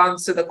to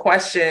answer the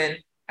question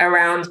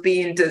around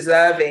being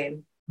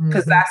deserving,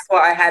 because that's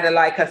what I had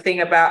a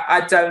thing about.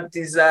 I don't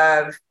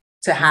deserve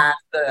to have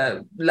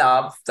the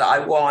love that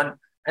I want.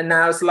 And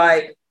I was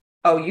like,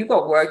 oh, you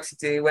got work to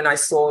do. When I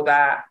saw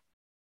that,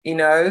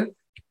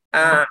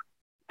 I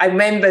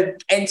remember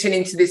entering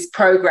into this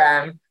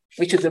program,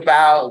 which was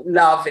about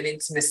love and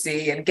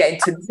intimacy and getting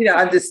to,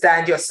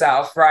 understand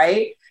yourself,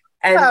 right?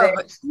 And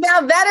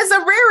now that is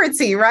a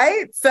rarity,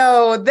 right?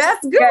 So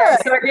that's good. Yeah,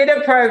 so I did a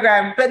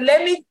program, but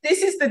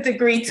this is the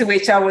degree to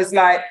which I was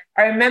like,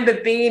 I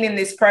remember being in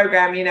this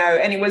program, and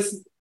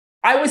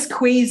I was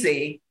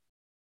queasy.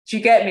 Do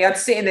you get me? I'd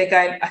sit in there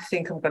going, I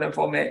think I'm going to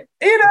vomit.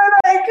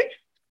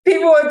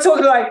 People were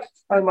talking like,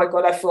 oh my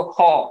God, I feel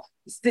hot.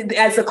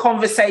 as the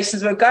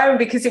conversations were going,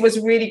 because it was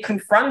really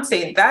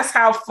confronting. That's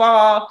how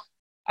far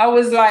I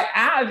was like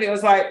out of it. I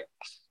was like,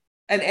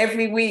 and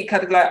every week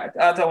I'd be like,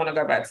 I don't want to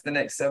go back to the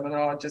next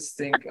seminar. I just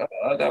think,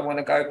 I don't want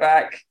to go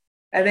back.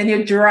 And then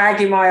you're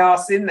dragging my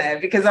ass in there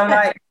because I'm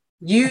like,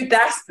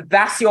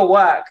 that's your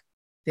work.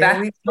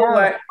 That's your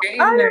work.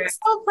 I'm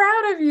so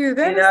proud of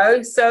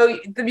you. So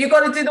you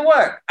got to do the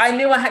work. I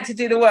knew I had to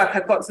do the work. I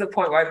got to the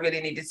point where I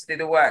really needed to do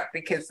the work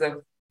because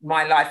of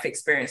my life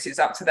experiences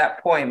up to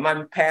that point.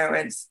 My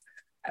parents,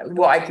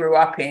 what I grew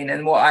up in,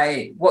 and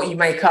what you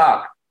make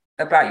up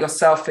about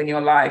yourself in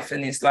your life.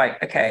 And it's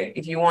like, okay,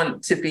 if you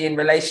want to be in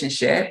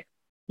relationship,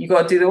 you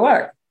got to do the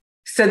work.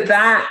 So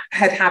that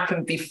had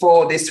happened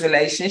before this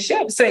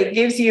relationship. So it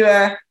gives you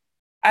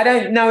I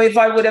don't know if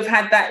I would have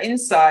had that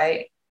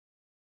insight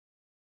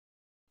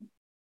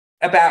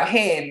about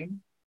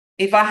him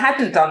if I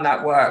hadn't done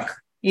that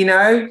work,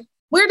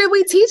 Where did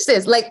we teach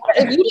this? Like,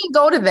 if you didn't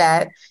go to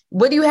that,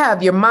 what do you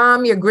have? Your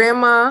mom, your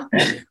grandma,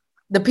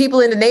 the people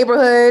in the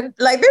neighborhood?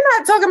 Like, they're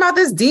not talking about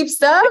this deep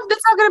stuff. They're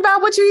talking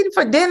about what you eating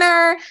for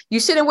dinner. You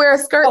shouldn't wear a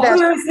skirt.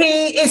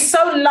 It's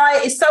so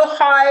light. It's so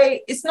high.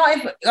 It's not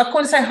even, I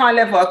can't say high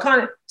level. I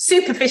can't,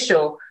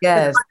 superficial.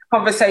 Yes. The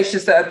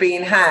conversations that are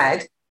being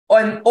had,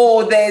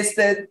 or there's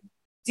the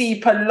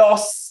deeper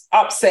loss,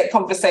 upset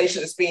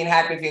conversation that's being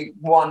had with your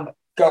one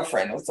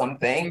girlfriend or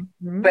something.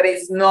 Mm-hmm. But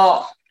it's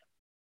not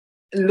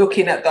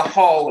looking at the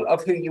whole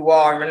of who you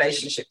are in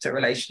relationship to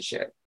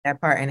relationship. That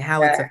part, and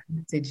how it's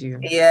affected you.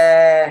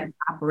 Yeah.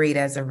 Operate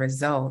as a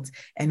result,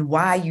 and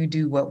why you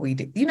do what we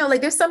do.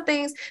 Like, there's some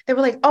things that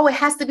were like, oh, it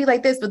has to be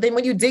like this. But then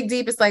when you dig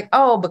deep, it's like,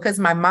 oh, because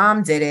my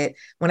mom did it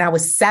when I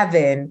was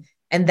 7,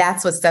 and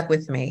that's what stuck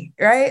with me.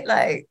 Right?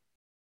 Like,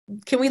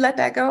 can we let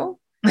that go?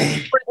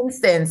 For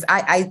instance,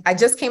 I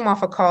just came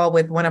off a call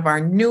with one of our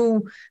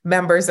new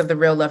members of the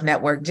Real Love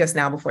Network just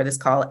now before this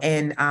call.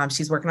 And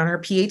she's working on her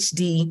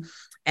PhD,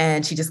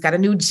 and she just got a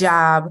new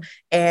job.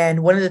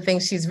 And one of the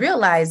things she's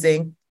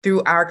realizing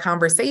through our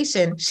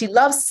conversation, she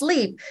loves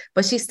sleep,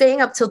 but she's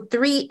staying up till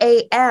 3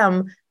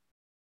 a.m.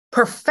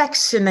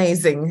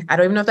 perfectionizing. I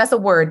don't even know if that's a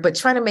word, but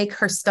trying to make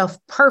her stuff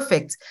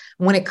perfect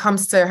when it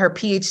comes to her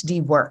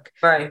PhD work.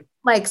 Right.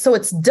 Like, so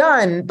it's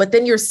done, but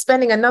then you're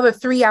spending another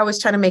 3 hours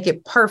trying to make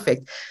it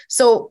perfect.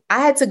 So I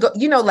had to go,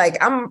 like,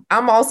 I'm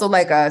also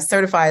like a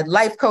certified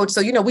life coach.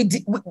 So,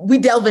 we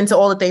delve into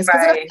all the things.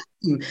 Right.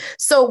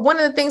 So one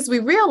of the things we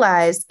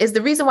realized is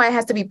the reason why it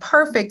has to be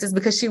perfect is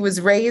because she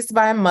was raised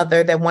by a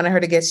mother that wanted her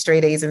to get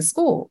straight A's in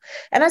school.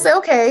 And I said,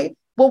 okay,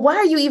 well, why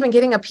are you even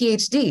getting a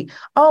PhD?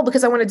 Oh,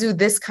 because I want to do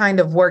this kind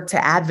of work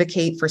to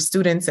advocate for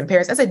students and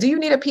parents. I said, do you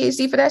need a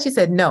PhD for that? She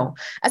said, no.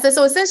 I said,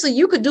 so essentially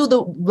you could do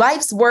the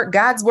life's work,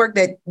 God's work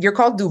that you're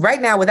called to do right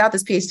now without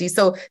this PhD.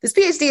 So this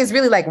PhD is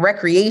really like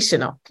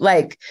recreational.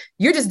 Like,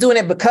 you're just doing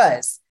it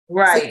because.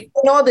 Right.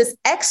 So all this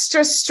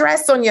extra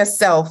stress on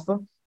yourself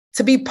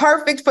to be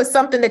perfect for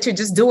something that you're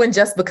just doing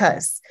just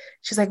because.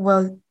 She's like,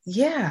 well,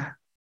 yeah.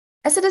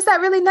 I said, is that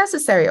really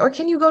necessary? Or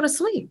can you go to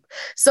sleep?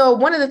 So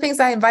one of the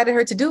things I invited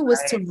her to do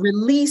was to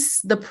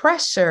release the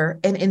pressure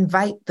and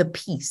invite the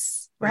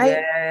peace, right?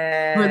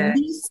 Yeah.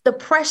 Release the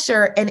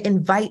pressure and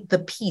invite the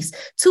peace.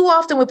 Too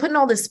often we're putting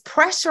all this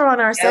pressure on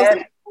ourselves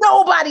that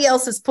nobody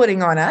else is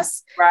putting on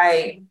us.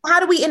 Right.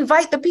 How do we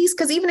invite the peace?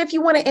 Because even if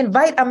you want to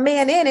invite a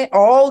man in, it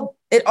all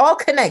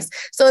connects.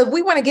 So if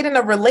we want to get in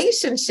a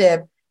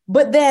relationship,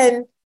 but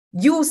then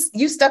you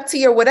stuck to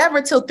your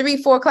whatever till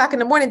 3-4 o'clock in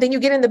the morning, then you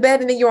get in the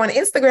bed and then you're on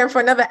Instagram for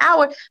another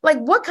hour. Like,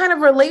 what kind of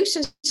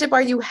relationship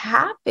are you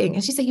having?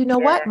 And she said, you know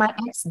what? My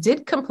ex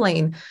did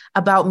complain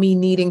about me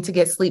needing to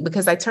get sleep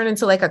because I turned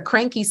into like a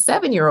cranky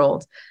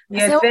 7-year-old.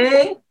 You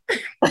think?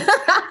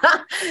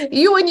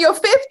 You in your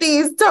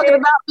 50s talking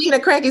about being a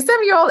cranky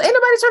 7-year-old. Ain't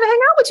nobody trying to hang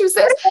out with you,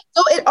 sis.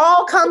 So it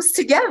all comes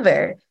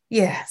together.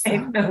 Yes.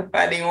 Ain't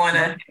nobody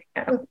wanna.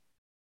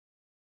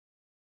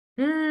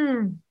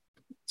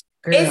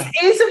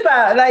 It's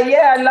about like,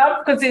 I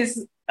love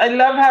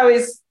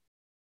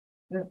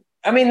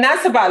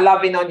that's about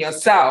loving on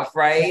yourself,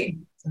 right?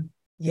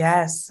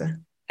 Yes.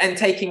 And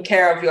taking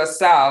care of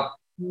yourself.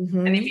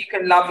 Mm-hmm. And if you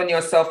can love on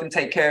yourself and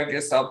take care of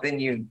yourself, then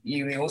you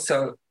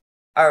also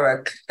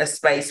are a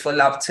space for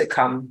love to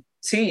come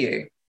to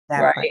you,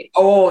 right?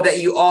 Or that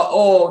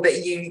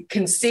you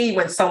can see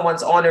when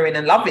someone's honoring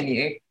and loving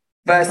you.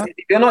 Versus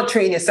if you're not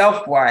treating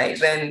yourself right,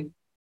 then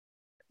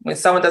when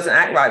someone doesn't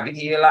act right with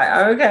you, you're like,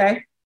 oh,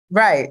 okay.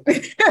 Right.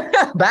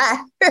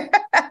 Bye.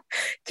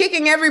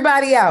 Kicking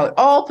everybody out.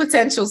 All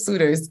potential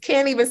suitors.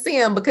 Can't even see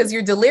them because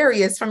you're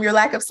delirious from your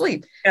lack of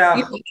sleep.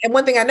 Yeah. And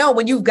one thing I know,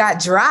 when you've got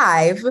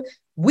drive,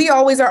 we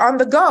always are on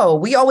the go.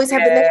 We always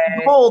have the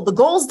next goal. The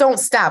goals don't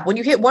stop. When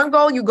you hit one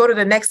goal, you go to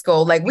the next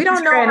goal. Like, we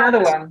don't know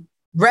another one.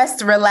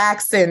 Rest,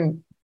 relax,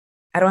 and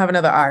I don't have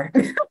another R.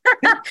 we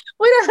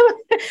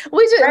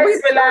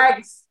just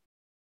relax.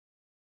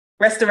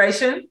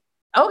 Restoration.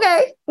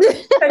 Okay.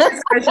 If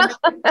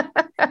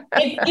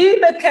you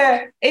look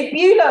at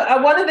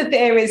one of the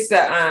areas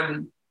that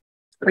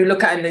we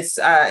look at in this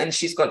in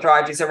She's Got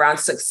Drive is around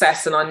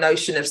success and our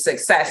notion of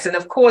success. And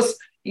of course,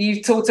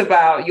 you've talked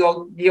about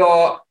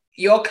your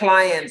your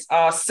clients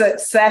are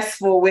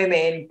successful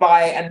women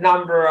by a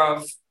number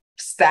of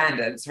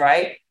standards,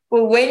 right?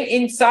 Well, when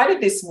inside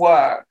of this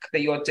work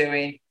that you're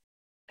doing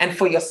and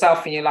for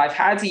yourself in your life,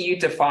 how do you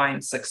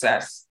define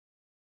success?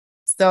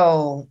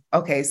 So,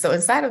 okay. So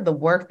inside of the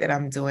work that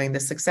I'm doing, the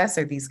success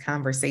are these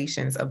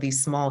conversations of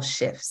these small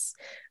shifts,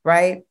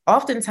 right?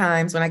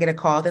 Oftentimes when I get a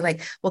call, they're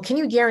like, well, can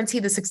you guarantee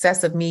the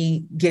success of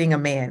me getting a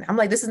man? I'm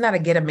like, this is not a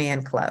get a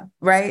man club,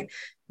 right?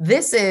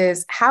 This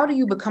is how do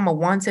you become a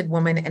wanted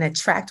woman and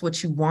attract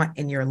what you want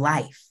in your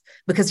life?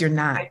 Because you're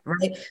not,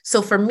 right?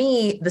 So for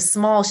me, the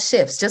small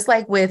shifts, just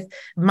like with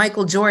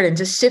Michael Jordan,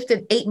 just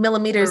shifted 8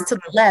 millimeters to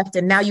the left,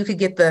 and now you could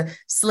get the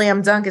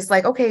slam dunk. It's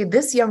like, okay,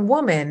 this young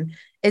woman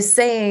is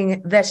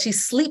saying that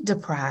she's sleep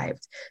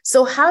deprived.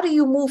 So how do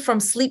you move from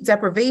sleep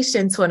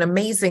deprivation to an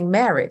amazing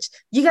marriage?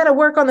 You got to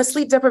work on the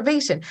sleep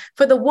deprivation.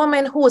 For the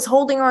woman who is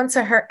holding on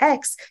to her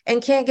ex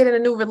and can't get in a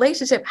new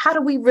relationship, how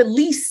do we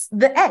release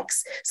the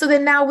ex? So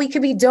then now we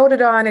could be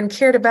doted on and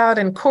cared about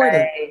and courted.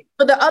 Right.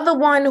 For the other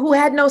one who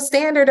had no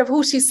standard of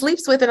who she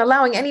sleeps with and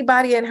allowing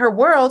anybody in her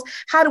world,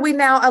 how do we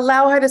now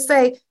allow her to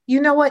say, you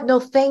know what?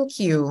 No, thank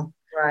you.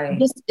 Right.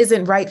 This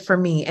isn't right for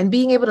me, and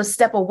being able to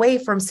step away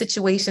from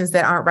situations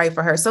that aren't right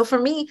for her. So for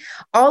me,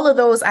 all of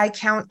those I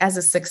count as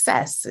a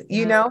success.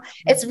 You know,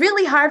 it's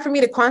really hard for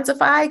me to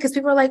quantify because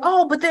people are like,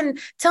 oh, but then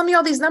tell me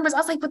all these numbers. I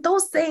was like, but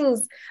those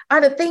things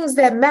are the things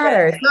that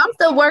matter. So I'm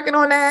still working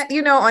on that,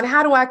 you know, on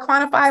how do I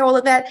quantify all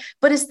of that?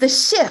 But it's the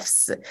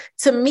shifts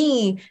to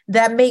me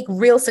that make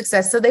real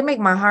success. So they make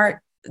my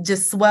heart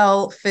just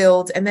swell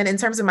filled. And then in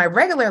terms of my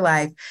regular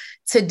life,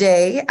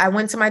 today I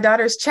went to my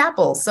daughter's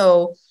chapel.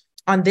 So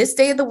on this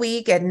day of the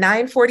week at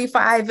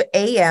 9:45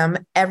 a.m.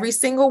 every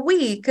single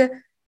week,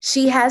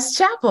 she has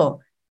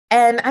chapel.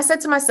 And I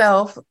said to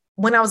myself,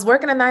 when I was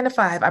working a 9 to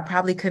 5, I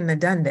probably couldn't have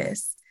done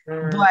this,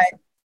 but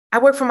I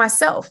work for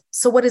myself.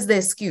 So what is the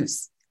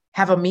excuse?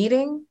 Have a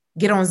meeting,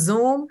 get on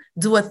Zoom,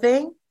 do a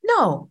thing?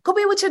 No, go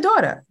be with your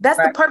daughter. That's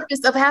the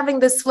purpose of having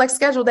this flex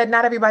schedule that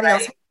not everybody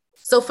else has.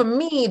 So for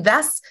me,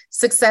 that's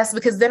success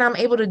because then I'm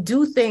able to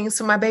do things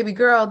for my baby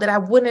girl that I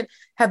wouldn't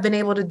have been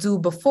able to do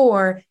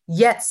before,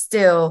 yet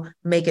still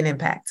make an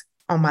impact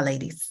on my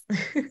ladies.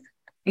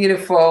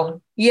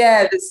 Beautiful.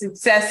 Yeah, the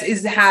success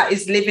is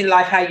living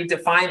life how you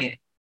define it.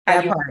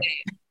 Let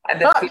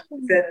me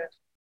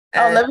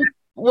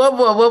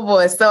one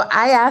more. So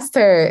I asked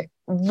her,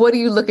 what are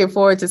you looking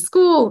forward to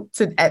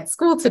at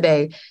school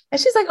today?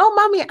 And she's like, oh,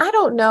 mommy, I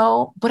don't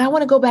know, but I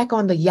want to go back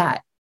on the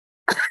yacht.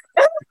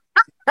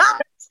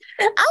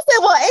 I said,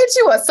 well, ain't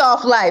you a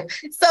soft life?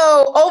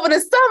 So over the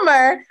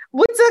summer,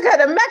 we took her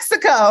to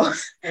Mexico.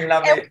 I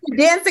love and it. We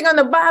were dancing on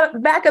the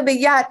back of the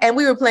yacht, and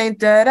we were playing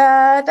da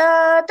da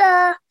da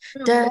da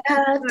da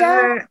da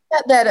da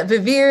that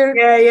Vivir.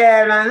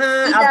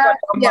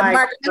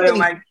 Mark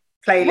my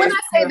playlist. When I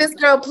say this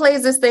girl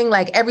plays this thing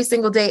like every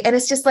single day, and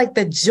it's just like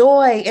the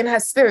joy in her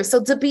spirit.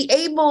 So to be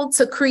able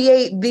to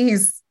create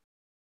these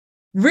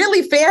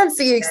really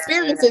fancy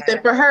experiences.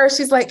 And for her,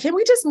 she's like, can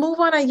we just move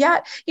on a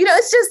yacht? You know,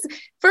 it's just,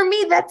 for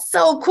me, that's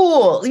so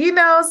cool, you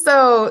know?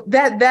 So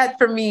that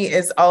for me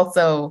is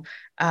also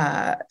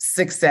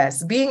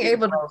success, being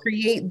able to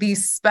create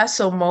these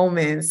special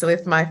moments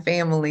with my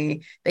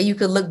family that you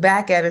could look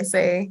back at and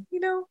say, you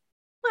know,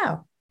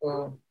 wow.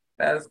 Cool.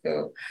 That's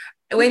cool.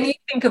 When you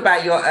think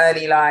about your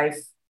early life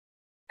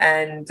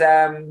and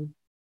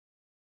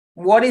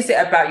what is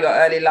it about your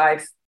early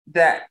life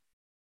that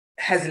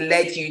has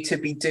led you to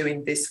be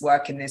doing this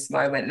work in this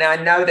moment? Now, I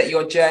know that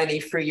your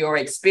journey through your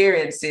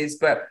experiences,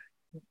 but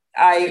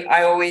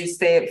I always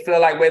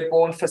feel like we're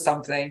born for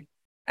something.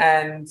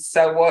 And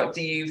so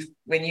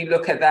when you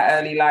look at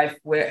that early life,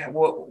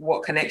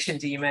 what connection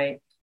do you make?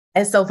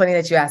 It's so funny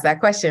that you asked that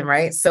question,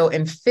 right? So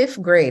in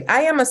 5th grade,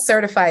 I am a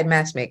certified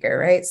matchmaker,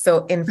 right?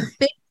 So in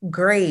 5th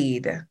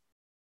grade,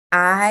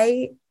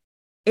 I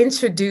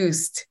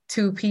introduced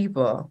 2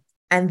 people.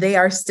 And they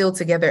are still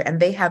together, and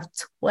they have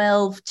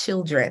 12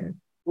 children.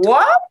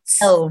 What?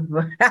 12.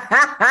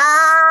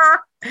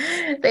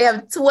 They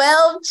have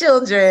 12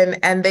 children,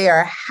 and they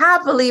are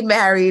happily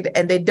married,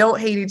 and they don't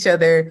hate each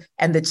other,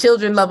 and the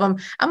children love them.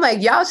 I'm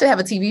like, y'all should have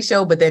a TV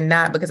show, but they're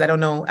not, because I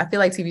don't know. I feel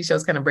like TV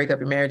shows kind of break up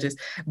your marriages,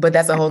 but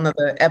that's a whole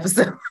nother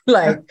episode.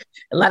 Like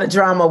a lot of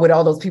drama with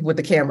all those people with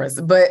the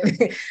cameras. But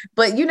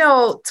you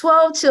know,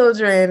 12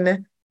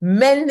 children,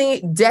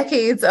 many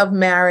decades of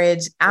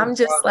marriage. I'm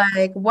just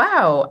like,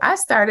 wow, I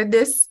started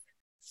this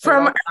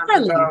from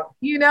early,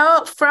 you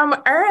know,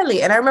 from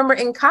early. And I remember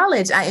in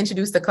college, I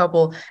introduced a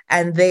couple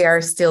and they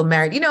are still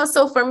married, you know.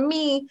 So for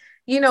me,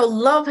 you know,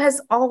 love has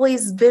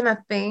always been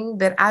a thing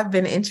that I've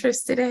been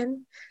interested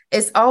in.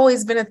 It's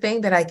always been a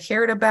thing that I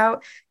cared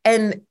about.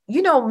 And,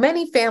 you know,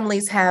 many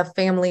families have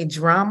family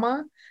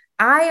drama.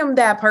 I am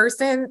that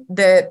person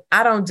that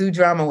I don't do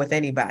drama with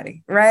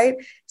anybody, right?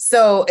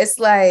 So it's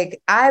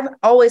like I've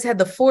always had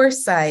the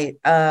foresight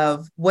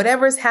of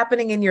whatever's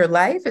happening in your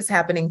life is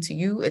happening to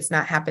you. It's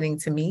not happening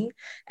to me.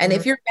 And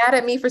if you're mad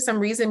at me for some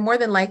reason, more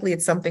than likely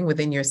it's something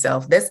within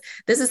yourself. This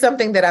is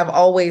something that I've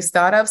always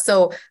thought of.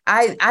 So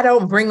I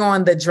don't bring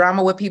on the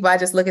drama with people. I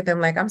just look at them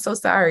like, I'm so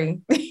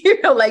sorry.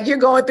 Like you're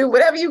going through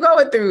whatever you're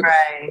going through.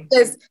 Right.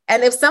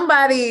 And if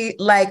somebody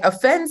like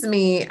offends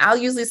me, I'll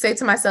usually say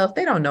to myself,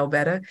 they don't know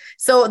better.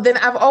 So then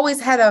I've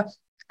always had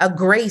a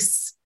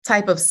grace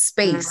type of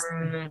space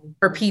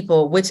for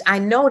people, which I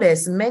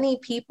notice many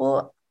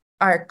people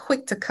are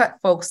quick to cut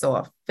folks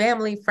off,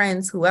 family,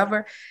 friends,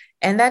 whoever.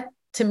 And that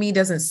to me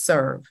doesn't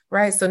serve,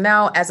 right? So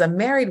now as a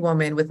married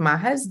woman with my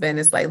husband,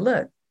 it's like,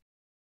 look,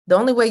 the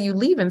only way you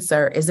leaving,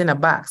 sir, is in a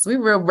box. We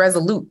real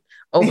resolute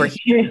over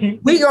here.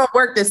 We gonna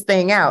work this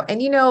thing out. And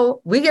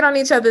we get on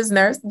each other's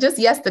nerves. Just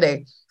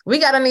yesterday, we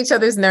got on each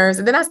other's nerves.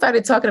 And then I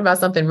started talking about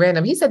something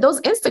random. He said,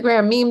 those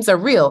Instagram memes are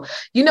real.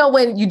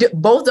 When you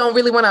both don't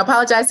really want to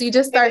apologize. So you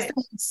just start saying,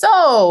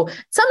 so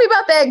tell me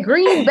about that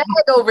green bag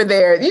over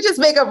there. You just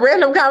make up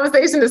random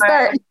conversation to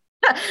start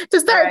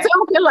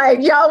talking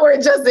like y'all were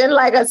just in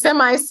like a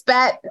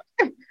semi-spat.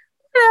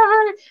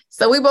 Whatever.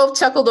 So we both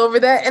chuckled over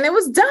that and it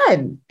was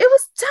done. It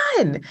was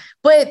done.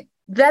 But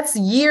that's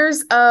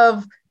years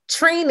of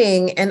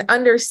training and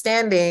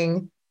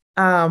understanding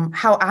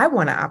how I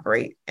want to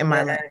operate in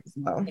my life as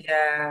well.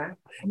 Yeah.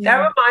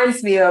 That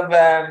reminds me of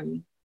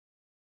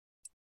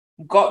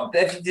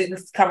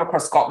come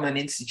across Gottman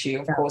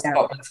Institute, of course,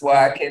 Gottman's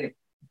work,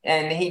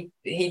 and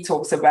he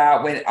talks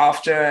about when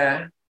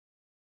after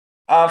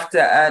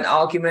an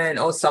argument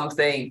or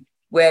something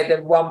where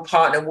the one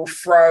partner will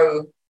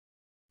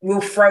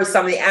throw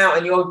something out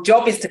and your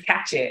job is to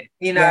catch it,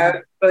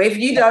 but if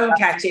you don't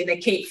catch it and they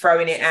keep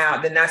throwing it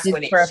out, then that's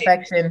when it's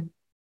perfection.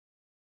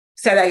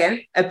 Say that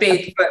again. A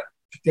bid for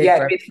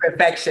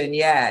perfection.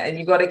 Yeah. And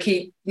you got to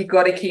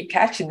keep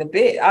catching the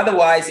bit.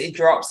 Otherwise it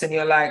drops and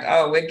you're like,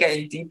 oh, we're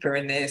getting deeper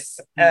in this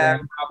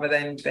rather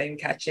than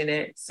catching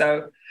it.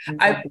 So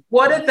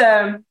what are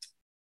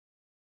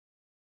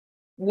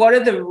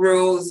the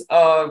rules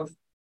of,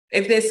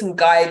 if there's some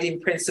guiding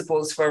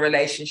principles for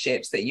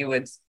relationships that you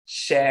would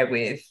share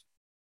with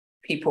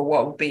people,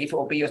 what would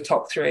be your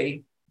top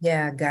 3?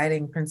 Yeah.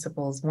 Guiding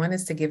principles. One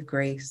is to give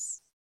grace.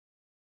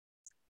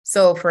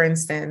 So for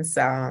instance,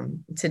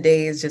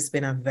 today has just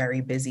been a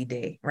very busy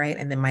day, right?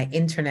 And then my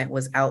internet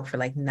was out for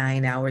like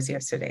 9 hours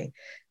yesterday.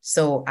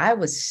 So I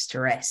was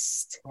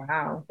stressed.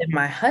 Wow. And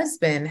my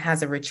husband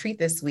has a retreat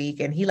this week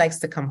and he likes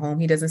to come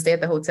home. He doesn't stay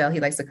at the hotel. He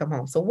likes to come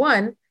home. So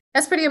one,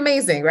 that's pretty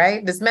amazing,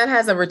 right? This man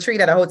has a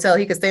retreat at a hotel.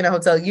 He could stay in a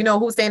hotel. You know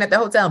who's staying at the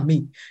hotel?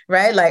 Me,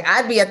 right? Like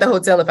I'd be at the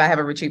hotel if I have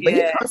a retreat, but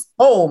he comes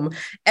home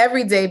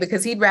every day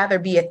because he'd rather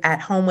be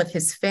at home with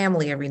his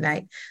family every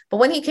night. But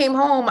when he came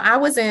home, I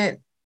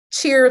wasn't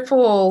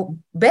cheerful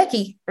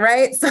Becky,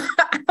 right? So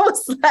I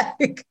was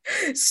like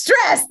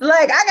stressed,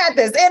 like I got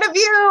this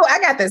interview, I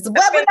got this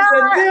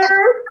webinar,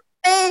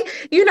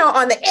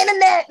 on the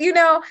internet,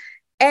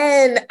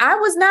 and I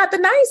was not the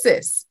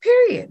nicest,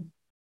 period.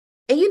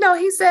 And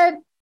he said,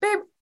 babe,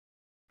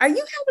 are you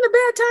having a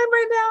bad time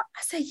right now?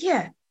 I said,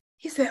 yeah.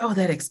 He said, oh,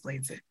 that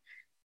explains it.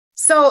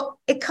 So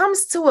it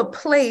comes to a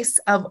place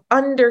of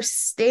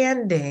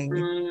understanding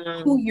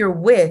who you're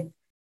with.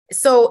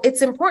 So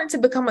it's important to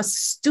become a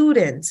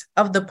student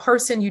of the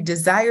person you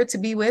desire to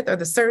be with, or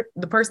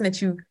the person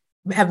that you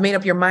have made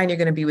up your mind you're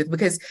going to be with.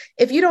 Because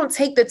if you don't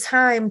take the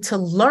time to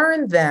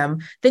learn them,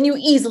 then you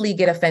easily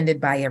get offended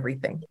by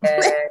everything.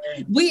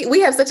 We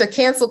have such a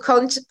cancel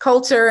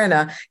culture and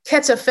a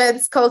catch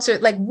offense culture.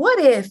 Like, what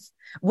if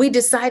we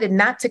decided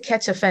not to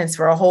catch offense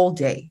for a whole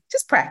day?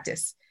 Just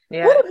practice.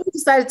 Yeah. What if we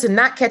decided to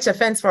not catch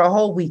offense for a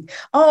whole week?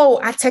 Oh,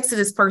 I texted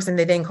this person,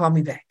 they didn't call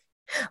me back.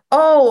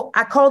 Oh,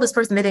 I called this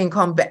person, they didn't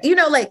call me back.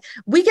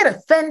 We get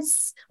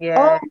offense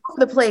all over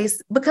the place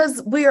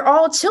because we're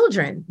all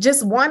children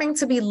just wanting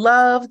to be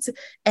loved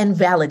and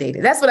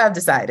validated. That's what I've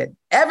decided.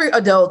 Every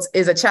adult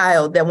is a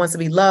child that wants to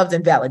be loved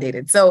and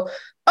validated. So,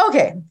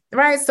 okay,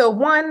 right? So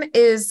 1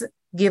 is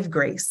give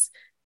grace.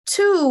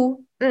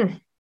 2,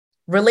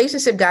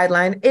 relationship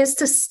guideline is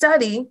to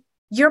study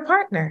your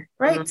partner,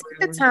 right? Take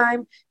the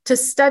time to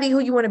study who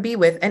you want to be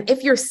with. And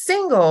if you're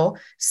single,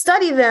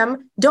 study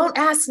them. Don't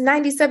ask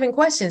 97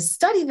 questions.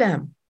 Study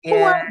them. Who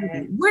are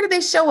they? Where do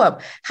they show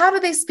up? How do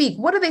they speak?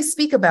 What do they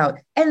speak about?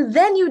 And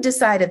then you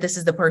decide if this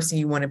is the person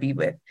you want to be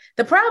with.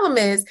 The problem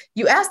is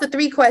you ask the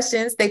 3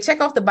 questions, they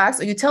check off the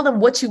box, or you tell them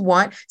what you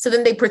want. So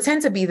then they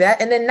pretend to be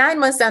that. And then 9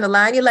 months down the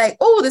line, you're like,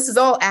 oh, this is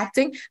all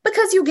acting,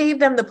 because you gave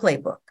them the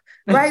playbook,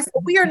 right?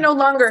 So we are no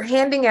longer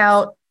handing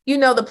out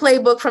the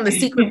playbook from the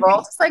secret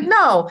vault. It's like,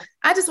 no,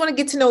 I just want to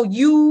get to know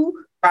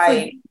you.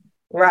 Right.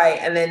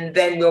 And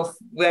then we'll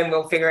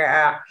figure it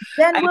out.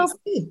 Then we'll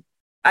see.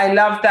 I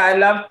love that. I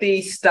love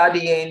the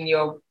studying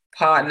your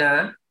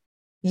partner.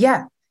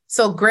 Yeah.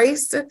 So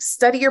grace,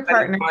 study your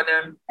partner.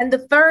 And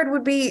the third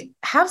would be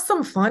have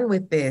some fun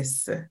with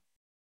this,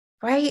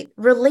 right?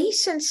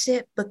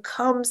 Relationship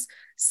becomes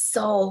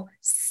so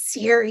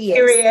serious.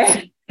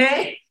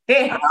 Period.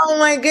 Oh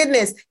my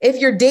goodness. If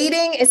you're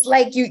dating, it's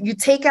like you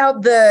take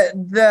out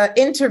the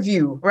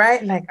interview,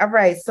 right? Like, all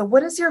right, so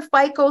what is your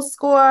FICO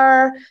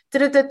score?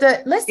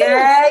 Listen.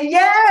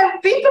 Yeah.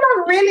 People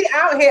are really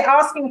out here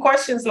asking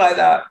questions like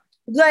that.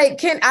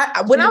 Like,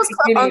 when I was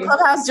on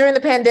Clubhouse during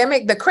the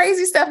pandemic, the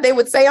crazy stuff they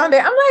would say on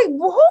there, I'm like,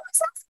 well, who is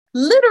that?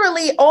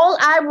 Literally, all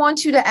I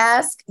want you to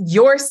ask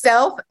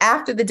yourself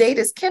after the date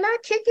is, can I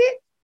kick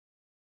it?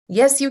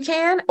 Yes, you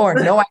can, or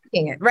no, I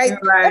can't, right?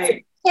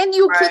 Right. Can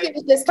you kick it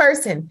with this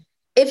person?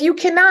 If you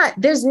cannot,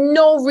 there's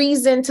no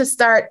reason to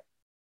start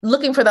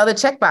looking for the other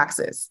check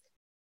boxes.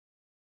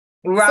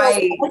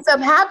 Right. So what's up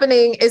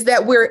happening is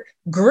that we're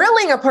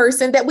grilling a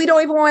person that we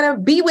don't even want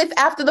to be with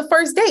after the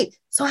first date.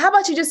 So how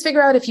about you just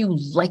figure out if you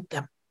like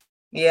them?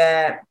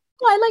 Yeah.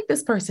 Oh, I like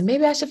this person.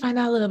 Maybe I should find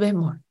out a little bit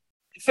more.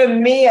 For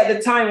me at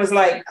the time was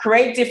like,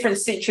 create different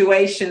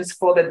situations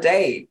for the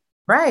date.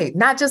 Right.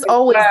 Not just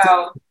always.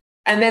 Well,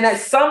 and then at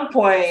some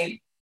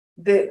point,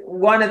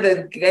 one of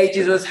the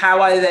gauges was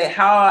how are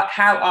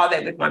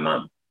they with my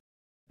mom?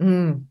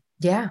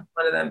 Yeah.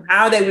 One of them.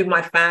 How are they with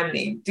my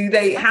family?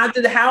 How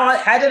do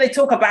they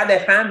talk about their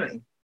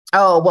family?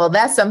 Oh, well,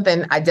 that's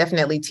something I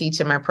definitely teach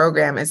in my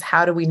program is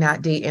how do we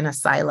not date in a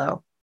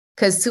silo?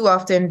 Because too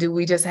often do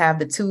we just have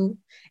the two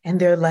and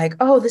they're like,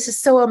 oh, this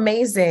is so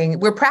amazing.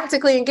 We're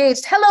practically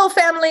engaged. Hello,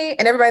 family.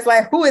 And everybody's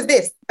like, who is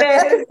this?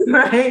 Right.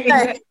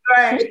 Like,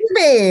 Right. what do you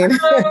mean?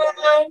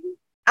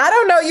 I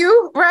don't know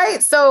you,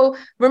 right? So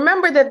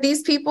remember that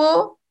these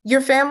people,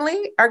 your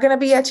family, are going to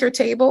be at your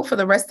table for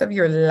the rest of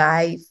your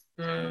life.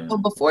 So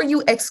before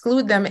you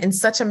exclude them in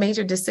such a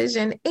major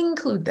decision,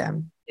 include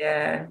them.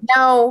 Yeah.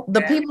 Now,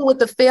 the people with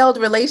the failed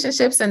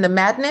relationships and the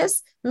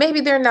madness, maybe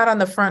they're not on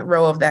the front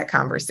row of that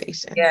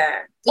conversation.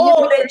 Yeah.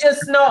 Or they're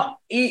just not.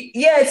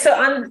 Yeah. So,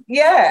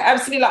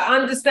 absolutely. Like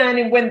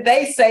understanding when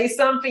they say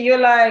something, you're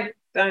like,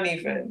 don't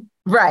even.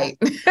 Right.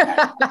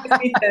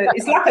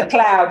 It's like a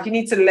cloud. You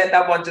need to let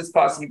that one just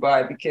pass you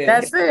by because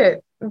that's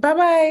it.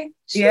 Bye-bye.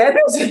 Yeah,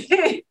 that's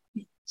it.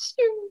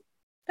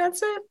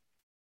 That's it.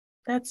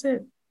 That's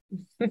it.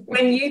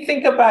 When you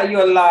think about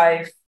your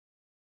life,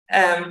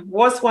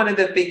 what's one of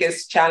the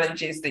biggest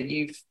challenges that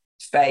you've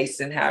faced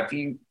and how have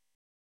you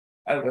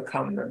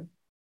overcome them?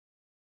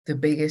 The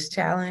biggest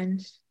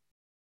challenge?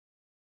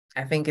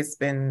 I think it's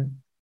been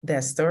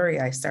that story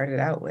I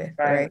started out with,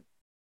 right?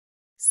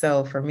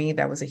 So for me,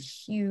 that was a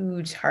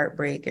huge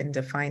heartbreak and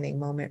defining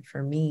moment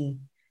for me.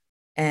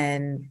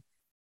 And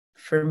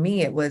for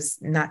me, it was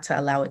not to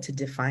allow it to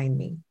define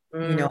me.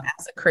 You know,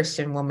 as a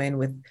Christian woman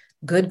with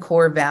good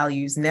core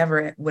values,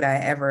 never would I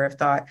ever have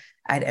thought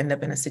I'd end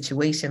up in a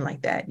situation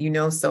like that, you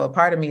know? So a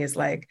part of me is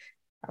like,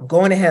 I'm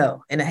going to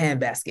hell in a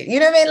handbasket. You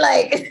know what I mean?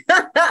 Like,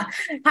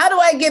 how do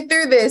I get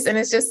through this? And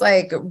it's just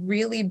like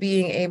really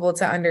being able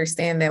to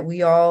understand that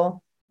we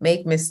all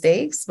make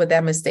mistakes, but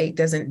that mistake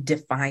doesn't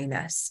define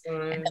us.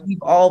 And that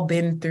we've all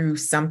been through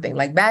something.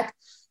 Like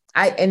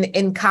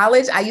in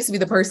college, I used to be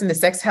the person, the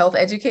sex health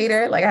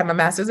educator. Like I have my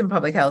master's in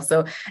public health.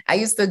 So I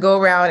used to go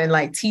around and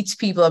like teach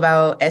people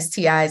about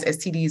STIs,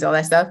 STDs, all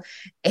that stuff.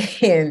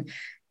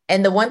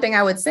 And the one thing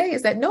I would say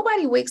is that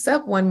nobody wakes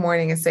up one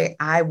morning and say,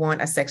 I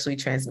want a sexually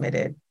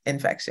transmitted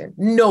infection.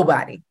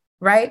 Nobody.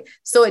 Right.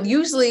 So it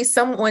usually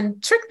someone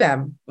tricked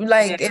them.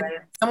 Like if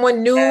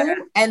someone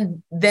knew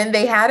and then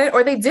they had it,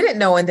 or they didn't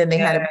know and then they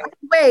had it. By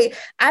the way,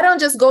 I don't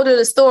just go to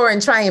the store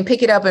and try and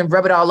pick it up and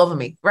rub it all over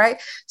me.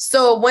 Right.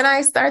 So when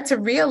I start to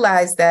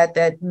realize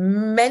that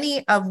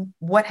many of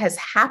what has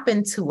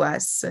happened to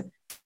us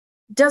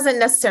doesn't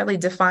necessarily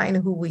define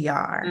who we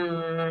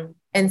are.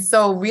 And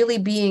so really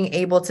being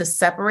able to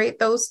separate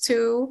those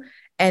two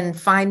and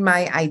find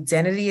my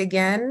identity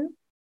again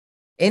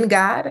in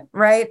God,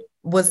 right,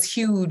 was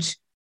huge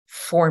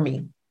for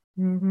me.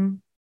 Yeah,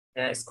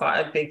 it's quite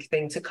a big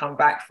thing to come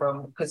back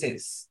from because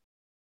it's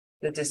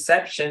the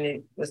deception.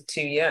 It was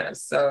 2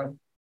 years. So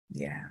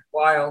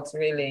wild,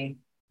 really.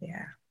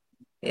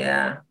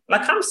 Yeah.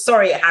 Like, I'm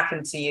sorry it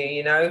happened to you,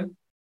 you know?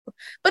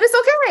 But it's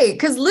okay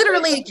because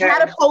literally it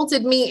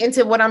catapulted me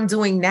into what I'm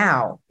doing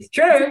now. It's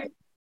true.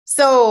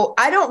 So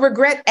I don't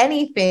regret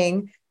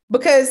anything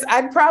because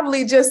I'd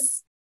probably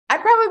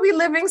be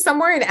living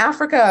somewhere in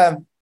Africa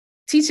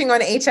teaching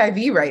on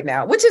HIV right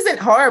now, which isn't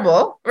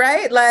horrible,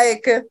 right?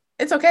 Like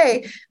it's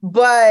okay.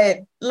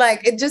 But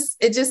like, it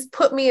just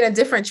put me in a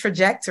different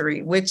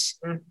trajectory, which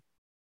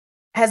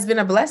has been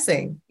a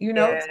blessing, you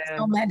know,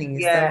 so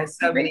many. Yeah,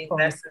 so many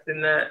lessons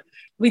in that.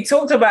 We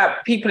talked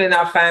about people in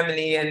our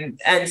family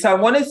and so I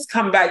wanted to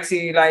come back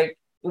to like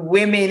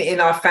women in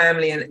our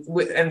family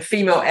and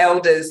female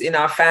elders in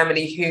our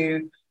family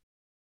who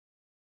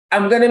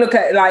I'm going to look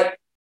at like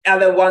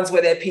other ones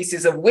where they're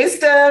pieces of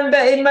wisdom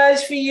that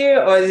emerge for you,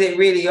 or is it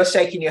really you're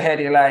shaking your head?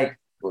 You're like,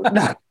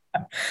 no.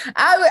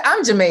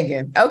 I'm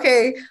Jamaican.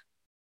 Okay.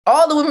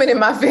 All the women in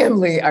my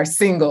family are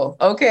single.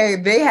 Okay.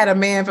 They had a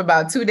man for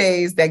about 2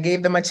 days that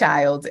gave them a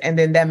child and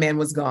then that man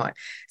was gone.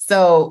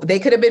 So they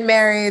could have been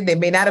married. They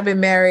may not have been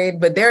married,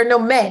 but there are no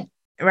men.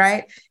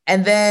 Right.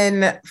 And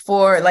then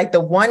for like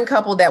the one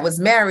couple that was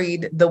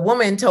married, the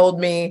woman told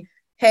me,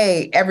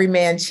 hey, every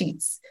man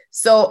cheats.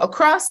 So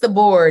across the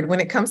board, when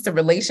it comes to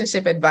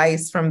relationship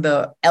advice from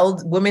the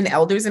women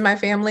elders in my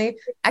family,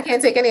 I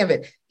can't take any of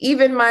it.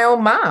 Even my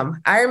own mom.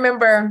 I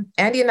remember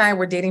Andy and I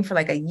were dating for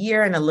like a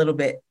year and a little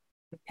bit.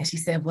 And she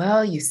said,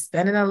 well, you're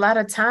spending a lot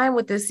of time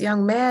with this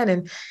young man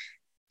and,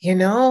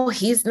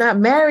 he's not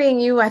marrying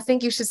you. I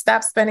think you should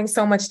stop spending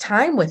so much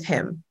time with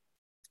him.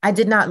 I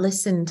did not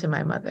listen to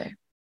my mother.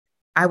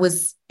 I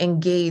was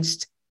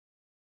engaged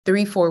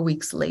 3-4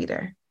 weeks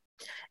later.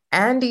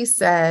 Andy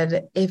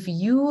said, if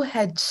you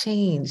had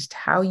changed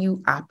how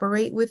you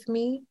operate with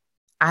me,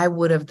 I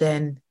would have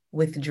then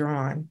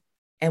withdrawn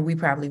and we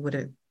probably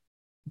wouldn't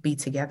be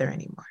together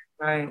anymore.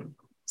 Right.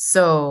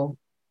 So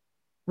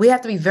we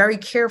have to be very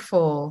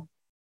careful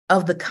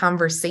of the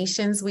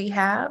conversations we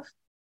have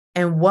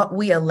and what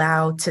we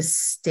allow to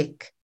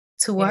stick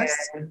to us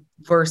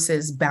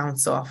versus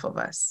bounce off of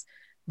us.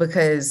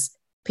 Because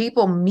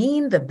people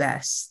mean the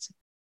best,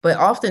 but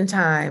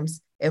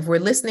oftentimes if we're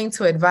listening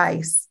to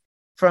advice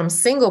from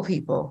single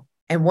people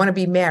and want to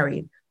be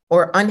married,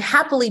 or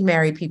unhappily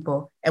married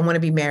people and want to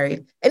be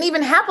married, and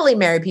even happily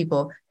married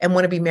people and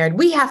want to be married,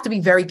 we have to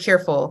be very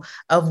careful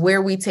of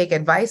where we take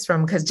advice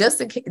from, because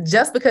just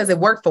because it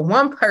worked for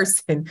one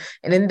person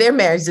and in their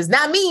marriage does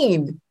not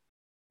mean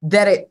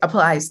that it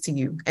applies to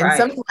you. And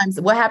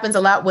sometimes what happens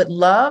a lot with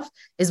love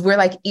is we're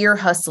like ear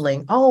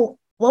hustling. Oh,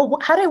 well,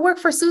 how did it work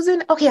for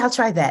Susan? Okay, I'll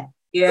try that.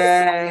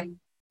 Yeah.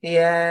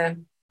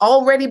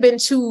 Already been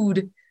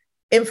chewed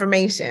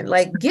information.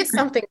 Like, get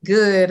something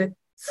good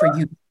for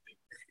you.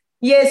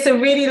 Yeah, so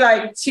really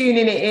like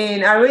tuning it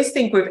in. I always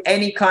think with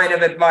any kind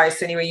of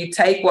advice, anyway, you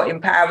take what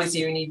empowers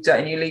you and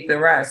you leave the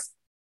rest.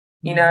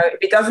 If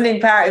it doesn't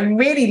empower, and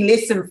really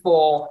listen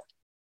for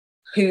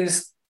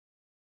who's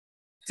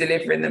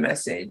delivering the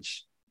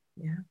message.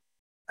 Yeah,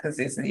 because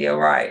you're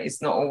right.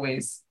 It's not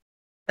always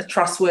a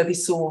trustworthy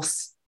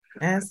source.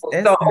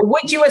 So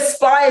would you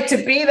aspire to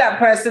be that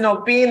person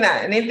or being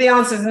that? And if the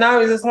answer is no,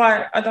 it's just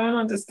like, I don't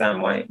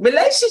understand why.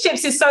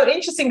 Relationships is so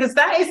interesting because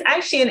that is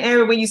actually an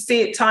area where you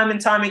see it time and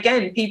time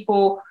again.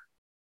 People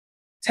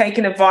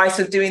taking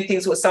advice or doing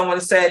things what someone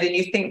said, and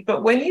you think,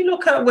 but when you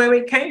look at where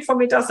it came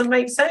from, it doesn't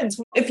make sense.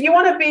 If you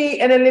want to be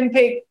an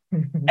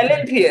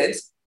Olympiad,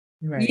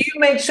 you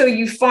make sure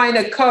you find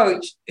a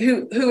coach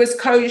who has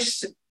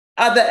coached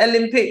other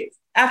Olympic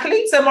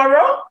athletes. Am I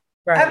wrong?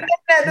 Right. And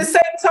then at the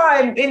same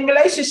time, in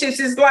relationships,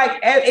 it's like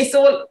it's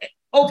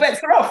all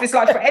bets are off. It's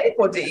like for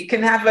anybody, you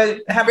can have a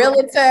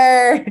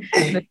realtor,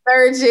 the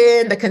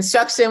surgeon, the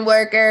construction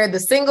worker, the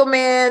single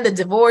man, the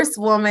divorced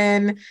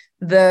woman,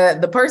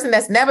 the person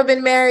that's never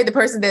been married, the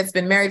person that's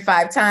been married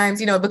 5 times.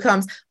 It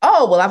becomes,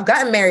 oh, well, I've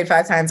gotten married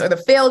 5 times, or the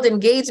failed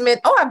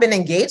engagement. Oh, I've been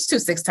engaged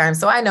 6 times.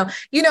 So I know,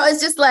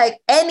 it's just like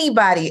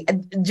anybody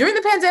during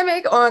the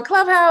pandemic on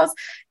Clubhouse.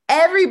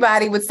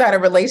 Everybody would start a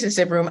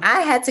relationship room. I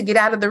had to get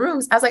out of the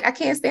rooms. I was like, I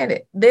can't stand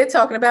it. They're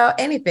talking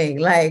about anything,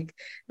 like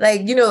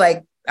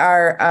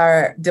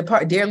our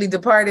dearly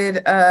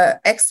departed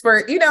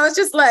expert. It's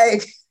just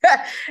like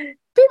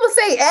people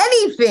say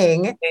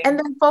anything, and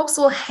then folks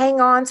will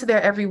hang on to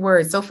their every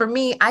word. So for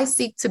me, I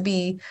seek to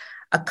be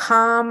a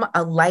calm,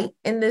 a light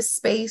in this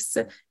space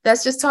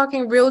that's just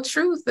talking real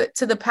truth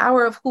to the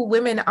power of who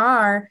women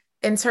are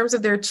in terms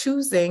of their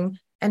choosing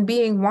and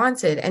being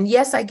wanted. And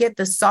yes, I get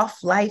the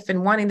soft life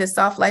and wanting the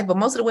soft life, but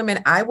most of the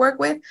women I work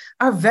with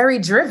are very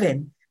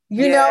driven,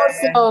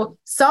 so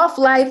soft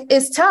life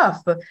is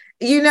tough, and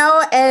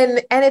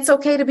it's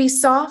okay to be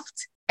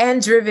soft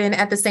and driven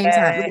at the same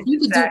time.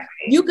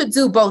 You could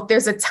do both.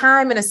 There's a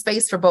time and a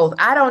space for both.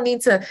 I don't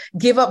need to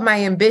give up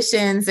my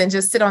ambitions and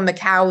just sit on the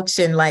couch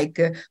and like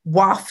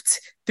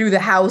waft through the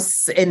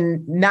house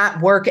and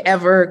not work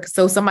ever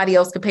so somebody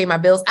else could pay my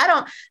bills.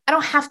 I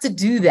don't have to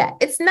do that.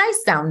 It's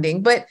nice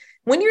sounding, but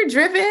when you're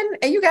driven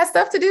and you got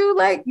stuff to do,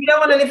 like, you don't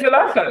want to live your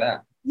life like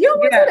that. You don't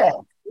want to do that.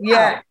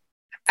 Yeah.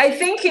 I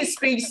think it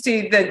speaks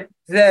to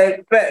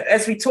but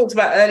as we talked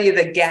about earlier,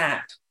 the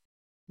gap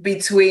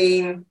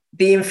between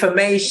the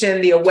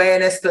information, the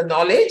awareness, the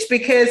knowledge,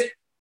 because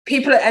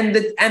people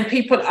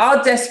people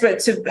are desperate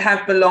to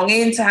have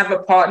belonging, to have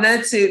a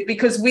partner,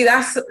 because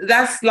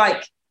that's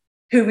like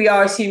who we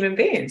are as human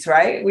beings,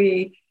 right?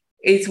 We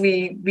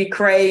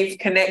crave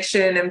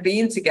connection and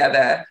being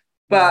together,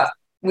 but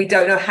we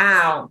don't know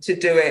how to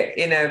do it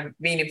in a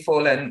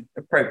meaningful and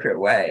appropriate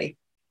way.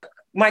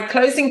 My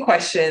closing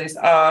questions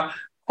are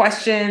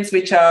questions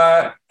which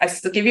are, I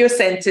still give you a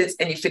sentence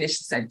and you finish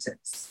the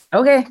sentence.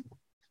 Okay.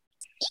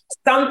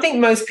 Something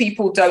most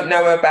people don't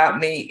know about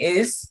me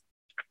is?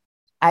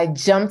 I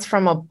jumped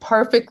from a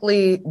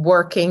perfectly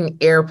working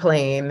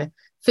airplane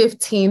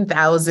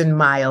 15,000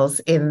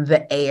 miles in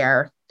the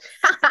air.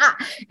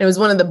 It was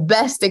one of the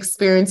best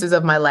experiences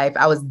of my life.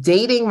 I was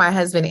dating my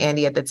husband,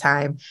 Andy, at the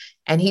time.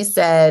 And he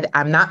said,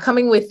 I'm not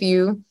coming with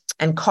you,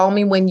 and call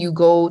me when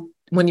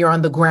you're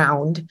on the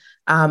ground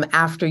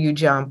after you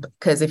jump.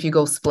 Because if you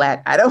go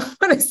splat, I don't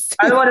want to see it.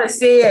 I don't want to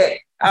see it.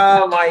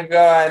 Oh my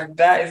God.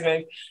 That is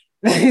my,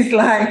 he's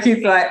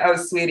like, oh,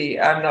 sweetie,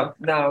 I'm not,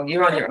 no,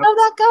 you're on your own.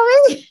 That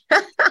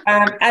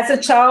going? As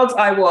a child,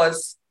 I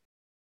was.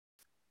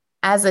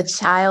 As a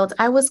child,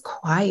 I was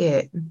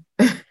quiet,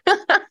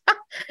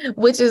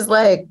 which is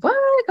like, what?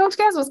 Coach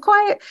Cass was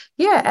quiet.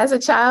 Yeah, as a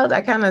child,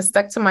 I kind of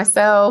stuck to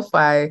myself.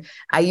 I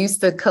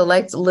used to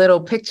collect little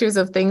pictures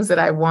of things that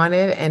I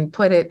wanted and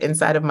put it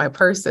inside of my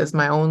purse as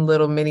my own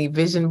little mini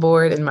vision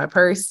board in my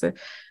purse.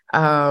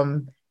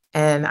 And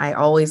I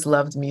always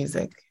loved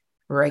music,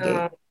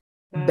 reggae,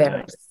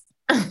 Barris.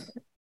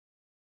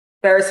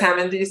 Barris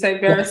Hammond, did you say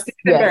Barris?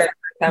 Yes. Barris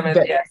Hammond,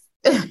 Barris.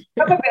 yes.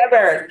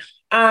 Barris.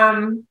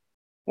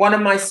 One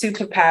of my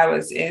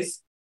superpowers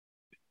is?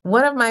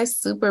 One of my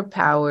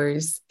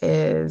superpowers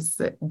is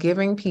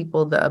giving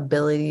people the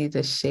ability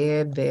to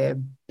share their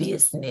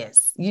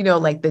business,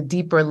 like the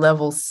deeper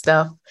level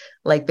stuff,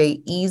 like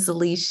they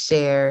easily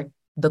share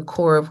the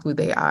core of who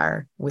they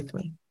are with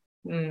me.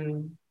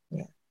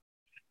 Yeah.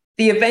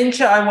 The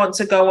adventure I want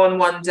to go on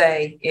one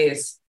day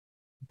is?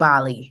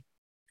 Bali.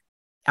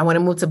 I want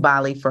to move to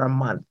Bali for a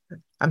month.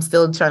 I'm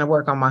still trying to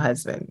work on my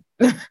husband.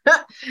 I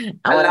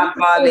love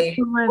Bali.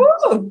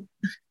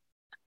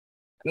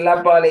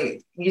 Love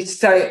Bali. You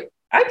say,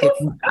 I can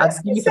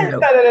sense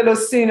that a little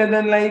sooner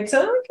than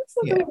later.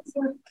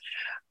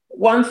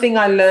 One thing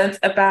I learned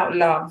about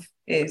love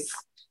is?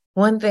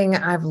 One thing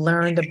I've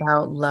learned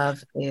about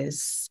love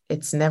is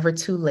it's never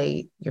too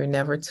late, you're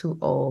never too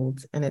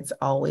old, and it's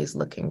always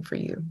looking for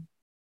you.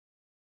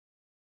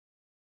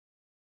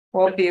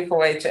 What a beautiful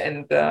way to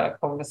end the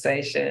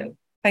conversation.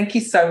 Thank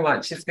you so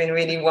much. It's been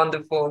really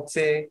wonderful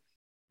to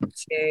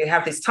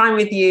have this time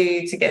with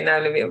you, to get to know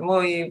a little bit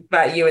more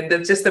about you and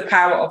just the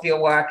power of your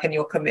work and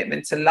your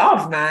commitment to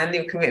love, man,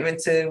 your commitment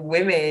to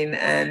women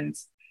and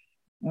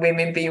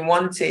women being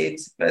wanted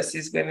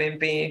versus women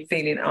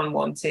feeling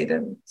unwanted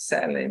and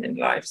settling in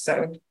life.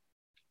 So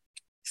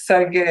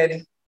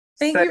good.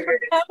 Thank you for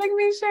having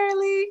me,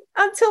 Shirley.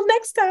 Until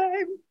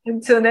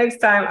next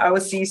time, I will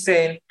see you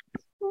soon.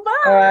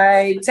 Bye. All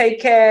right, take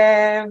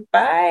care.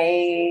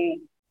 Bye.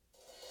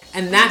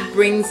 And that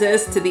brings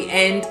us to the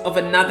end of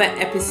another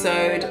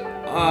episode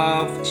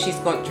of She's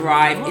Got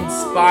Drive,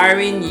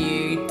 inspiring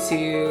you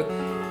to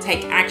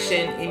take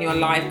action in your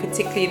life,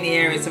 particularly in the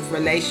areas of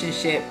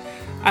relationship.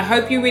 I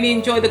hope you really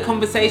enjoyed the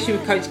conversation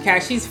with Coach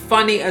Cass. She's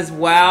funny as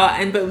well.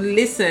 But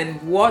listen,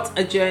 what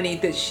a journey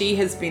that she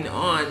has been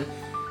on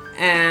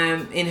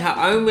in her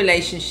own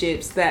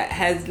relationships that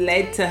has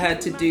led to her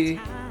to do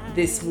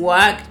this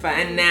work,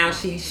 and now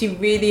she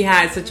really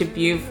has such a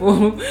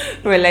beautiful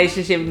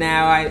relationship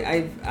now.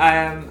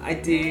 I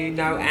do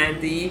know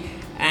Andy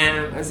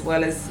as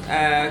well as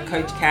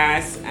Coach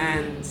Cass,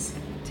 and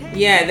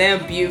yeah, they're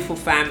a beautiful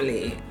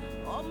family.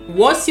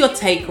 What's your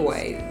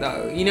takeaway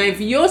though? If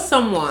you're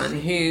someone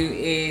who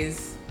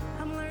is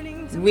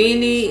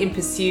really in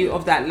pursuit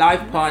of that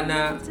life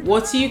partner,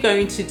 what are you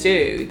going to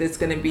do that's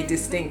going to be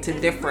distinct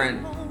and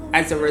different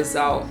as a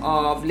result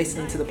of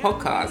listening to the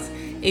podcast?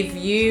 If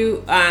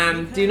you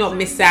do not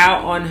miss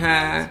out on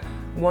her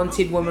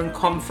Wanted Woman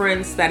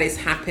conference that is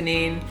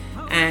happening,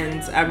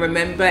 and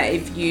remember,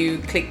 if you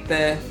click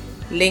the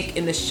link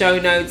in the show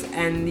notes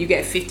and you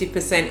get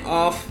 50%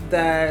 off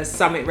the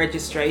summit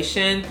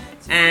registration,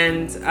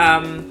 and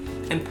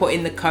put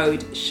in the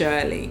code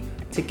Shirley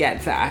to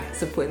get that.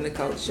 So put in the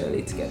code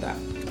Shirley to get that.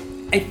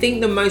 I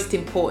think the most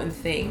important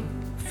thing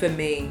for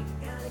me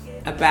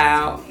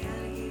about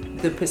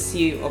the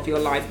pursuit of your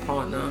life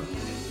partner,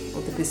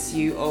 or the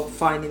pursuit of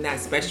finding that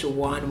special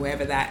one,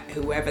 whoever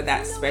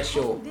that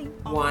special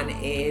one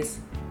is,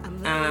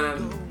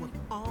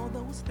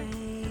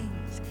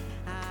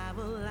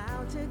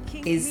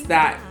 is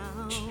that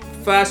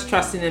first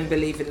trusting and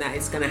believing that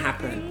it's going to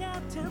happen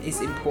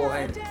is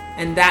important.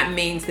 And that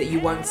means that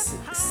you won't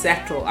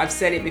settle. I've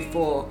said it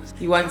before,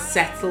 you won't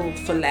settle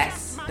for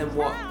less than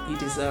what you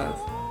deserve.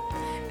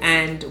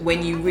 And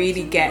when you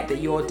really get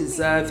that you're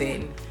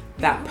deserving,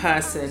 that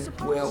person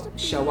will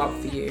show up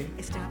for you.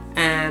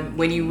 And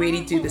when you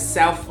really do the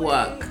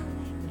self-work,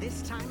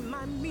 it's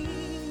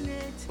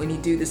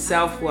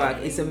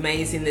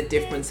amazing the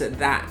difference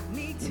that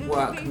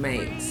work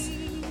makes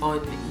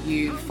on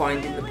you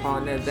finding the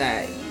partner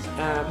that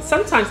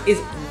sometimes is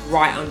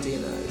right under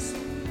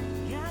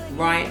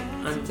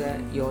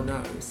your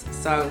nose.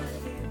 So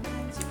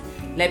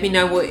let me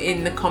know what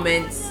in the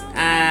comments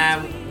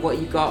what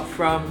you got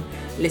from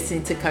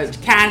listening to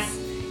Coach Cass.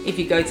 If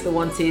you go to the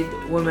Wanted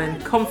Woman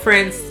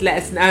conference,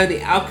 let us know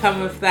the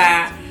outcome of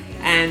that,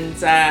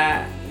 and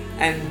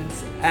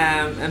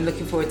I'm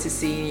looking forward to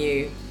seeing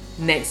you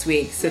next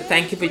week. So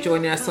thank you for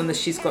joining us on the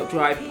She's Got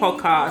Drive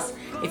podcast.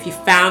 If you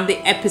found the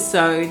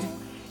episode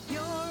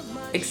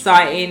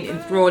exciting,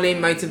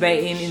 enthralling,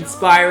 motivating,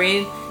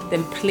 inspiring,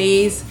 then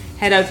please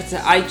head over to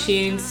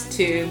iTunes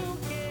to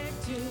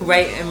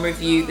rate and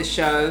review the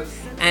show,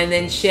 and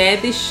then share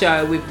this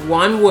show with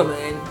one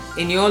woman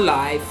in your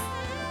life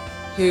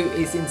who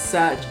is in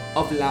search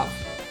of love.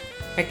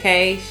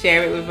 Okay,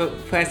 share it with a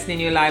person in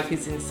your life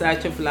who's in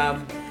search of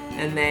love,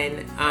 and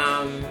then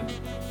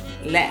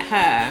let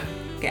her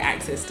get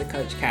access to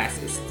Coach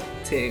Cass's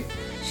too.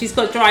 She's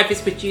Got Drive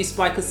is produced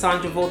by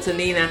Cassandra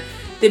Voltalina.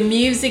 The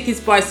music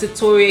is by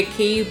Satoria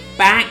Key.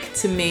 Back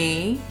to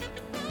Me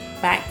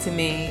back to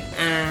me.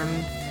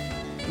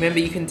 Remember,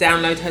 you can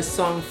download her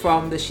song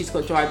from the She's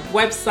Got Drive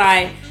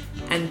website.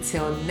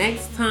 Until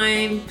next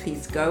time,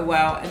 please go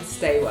well and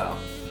stay well.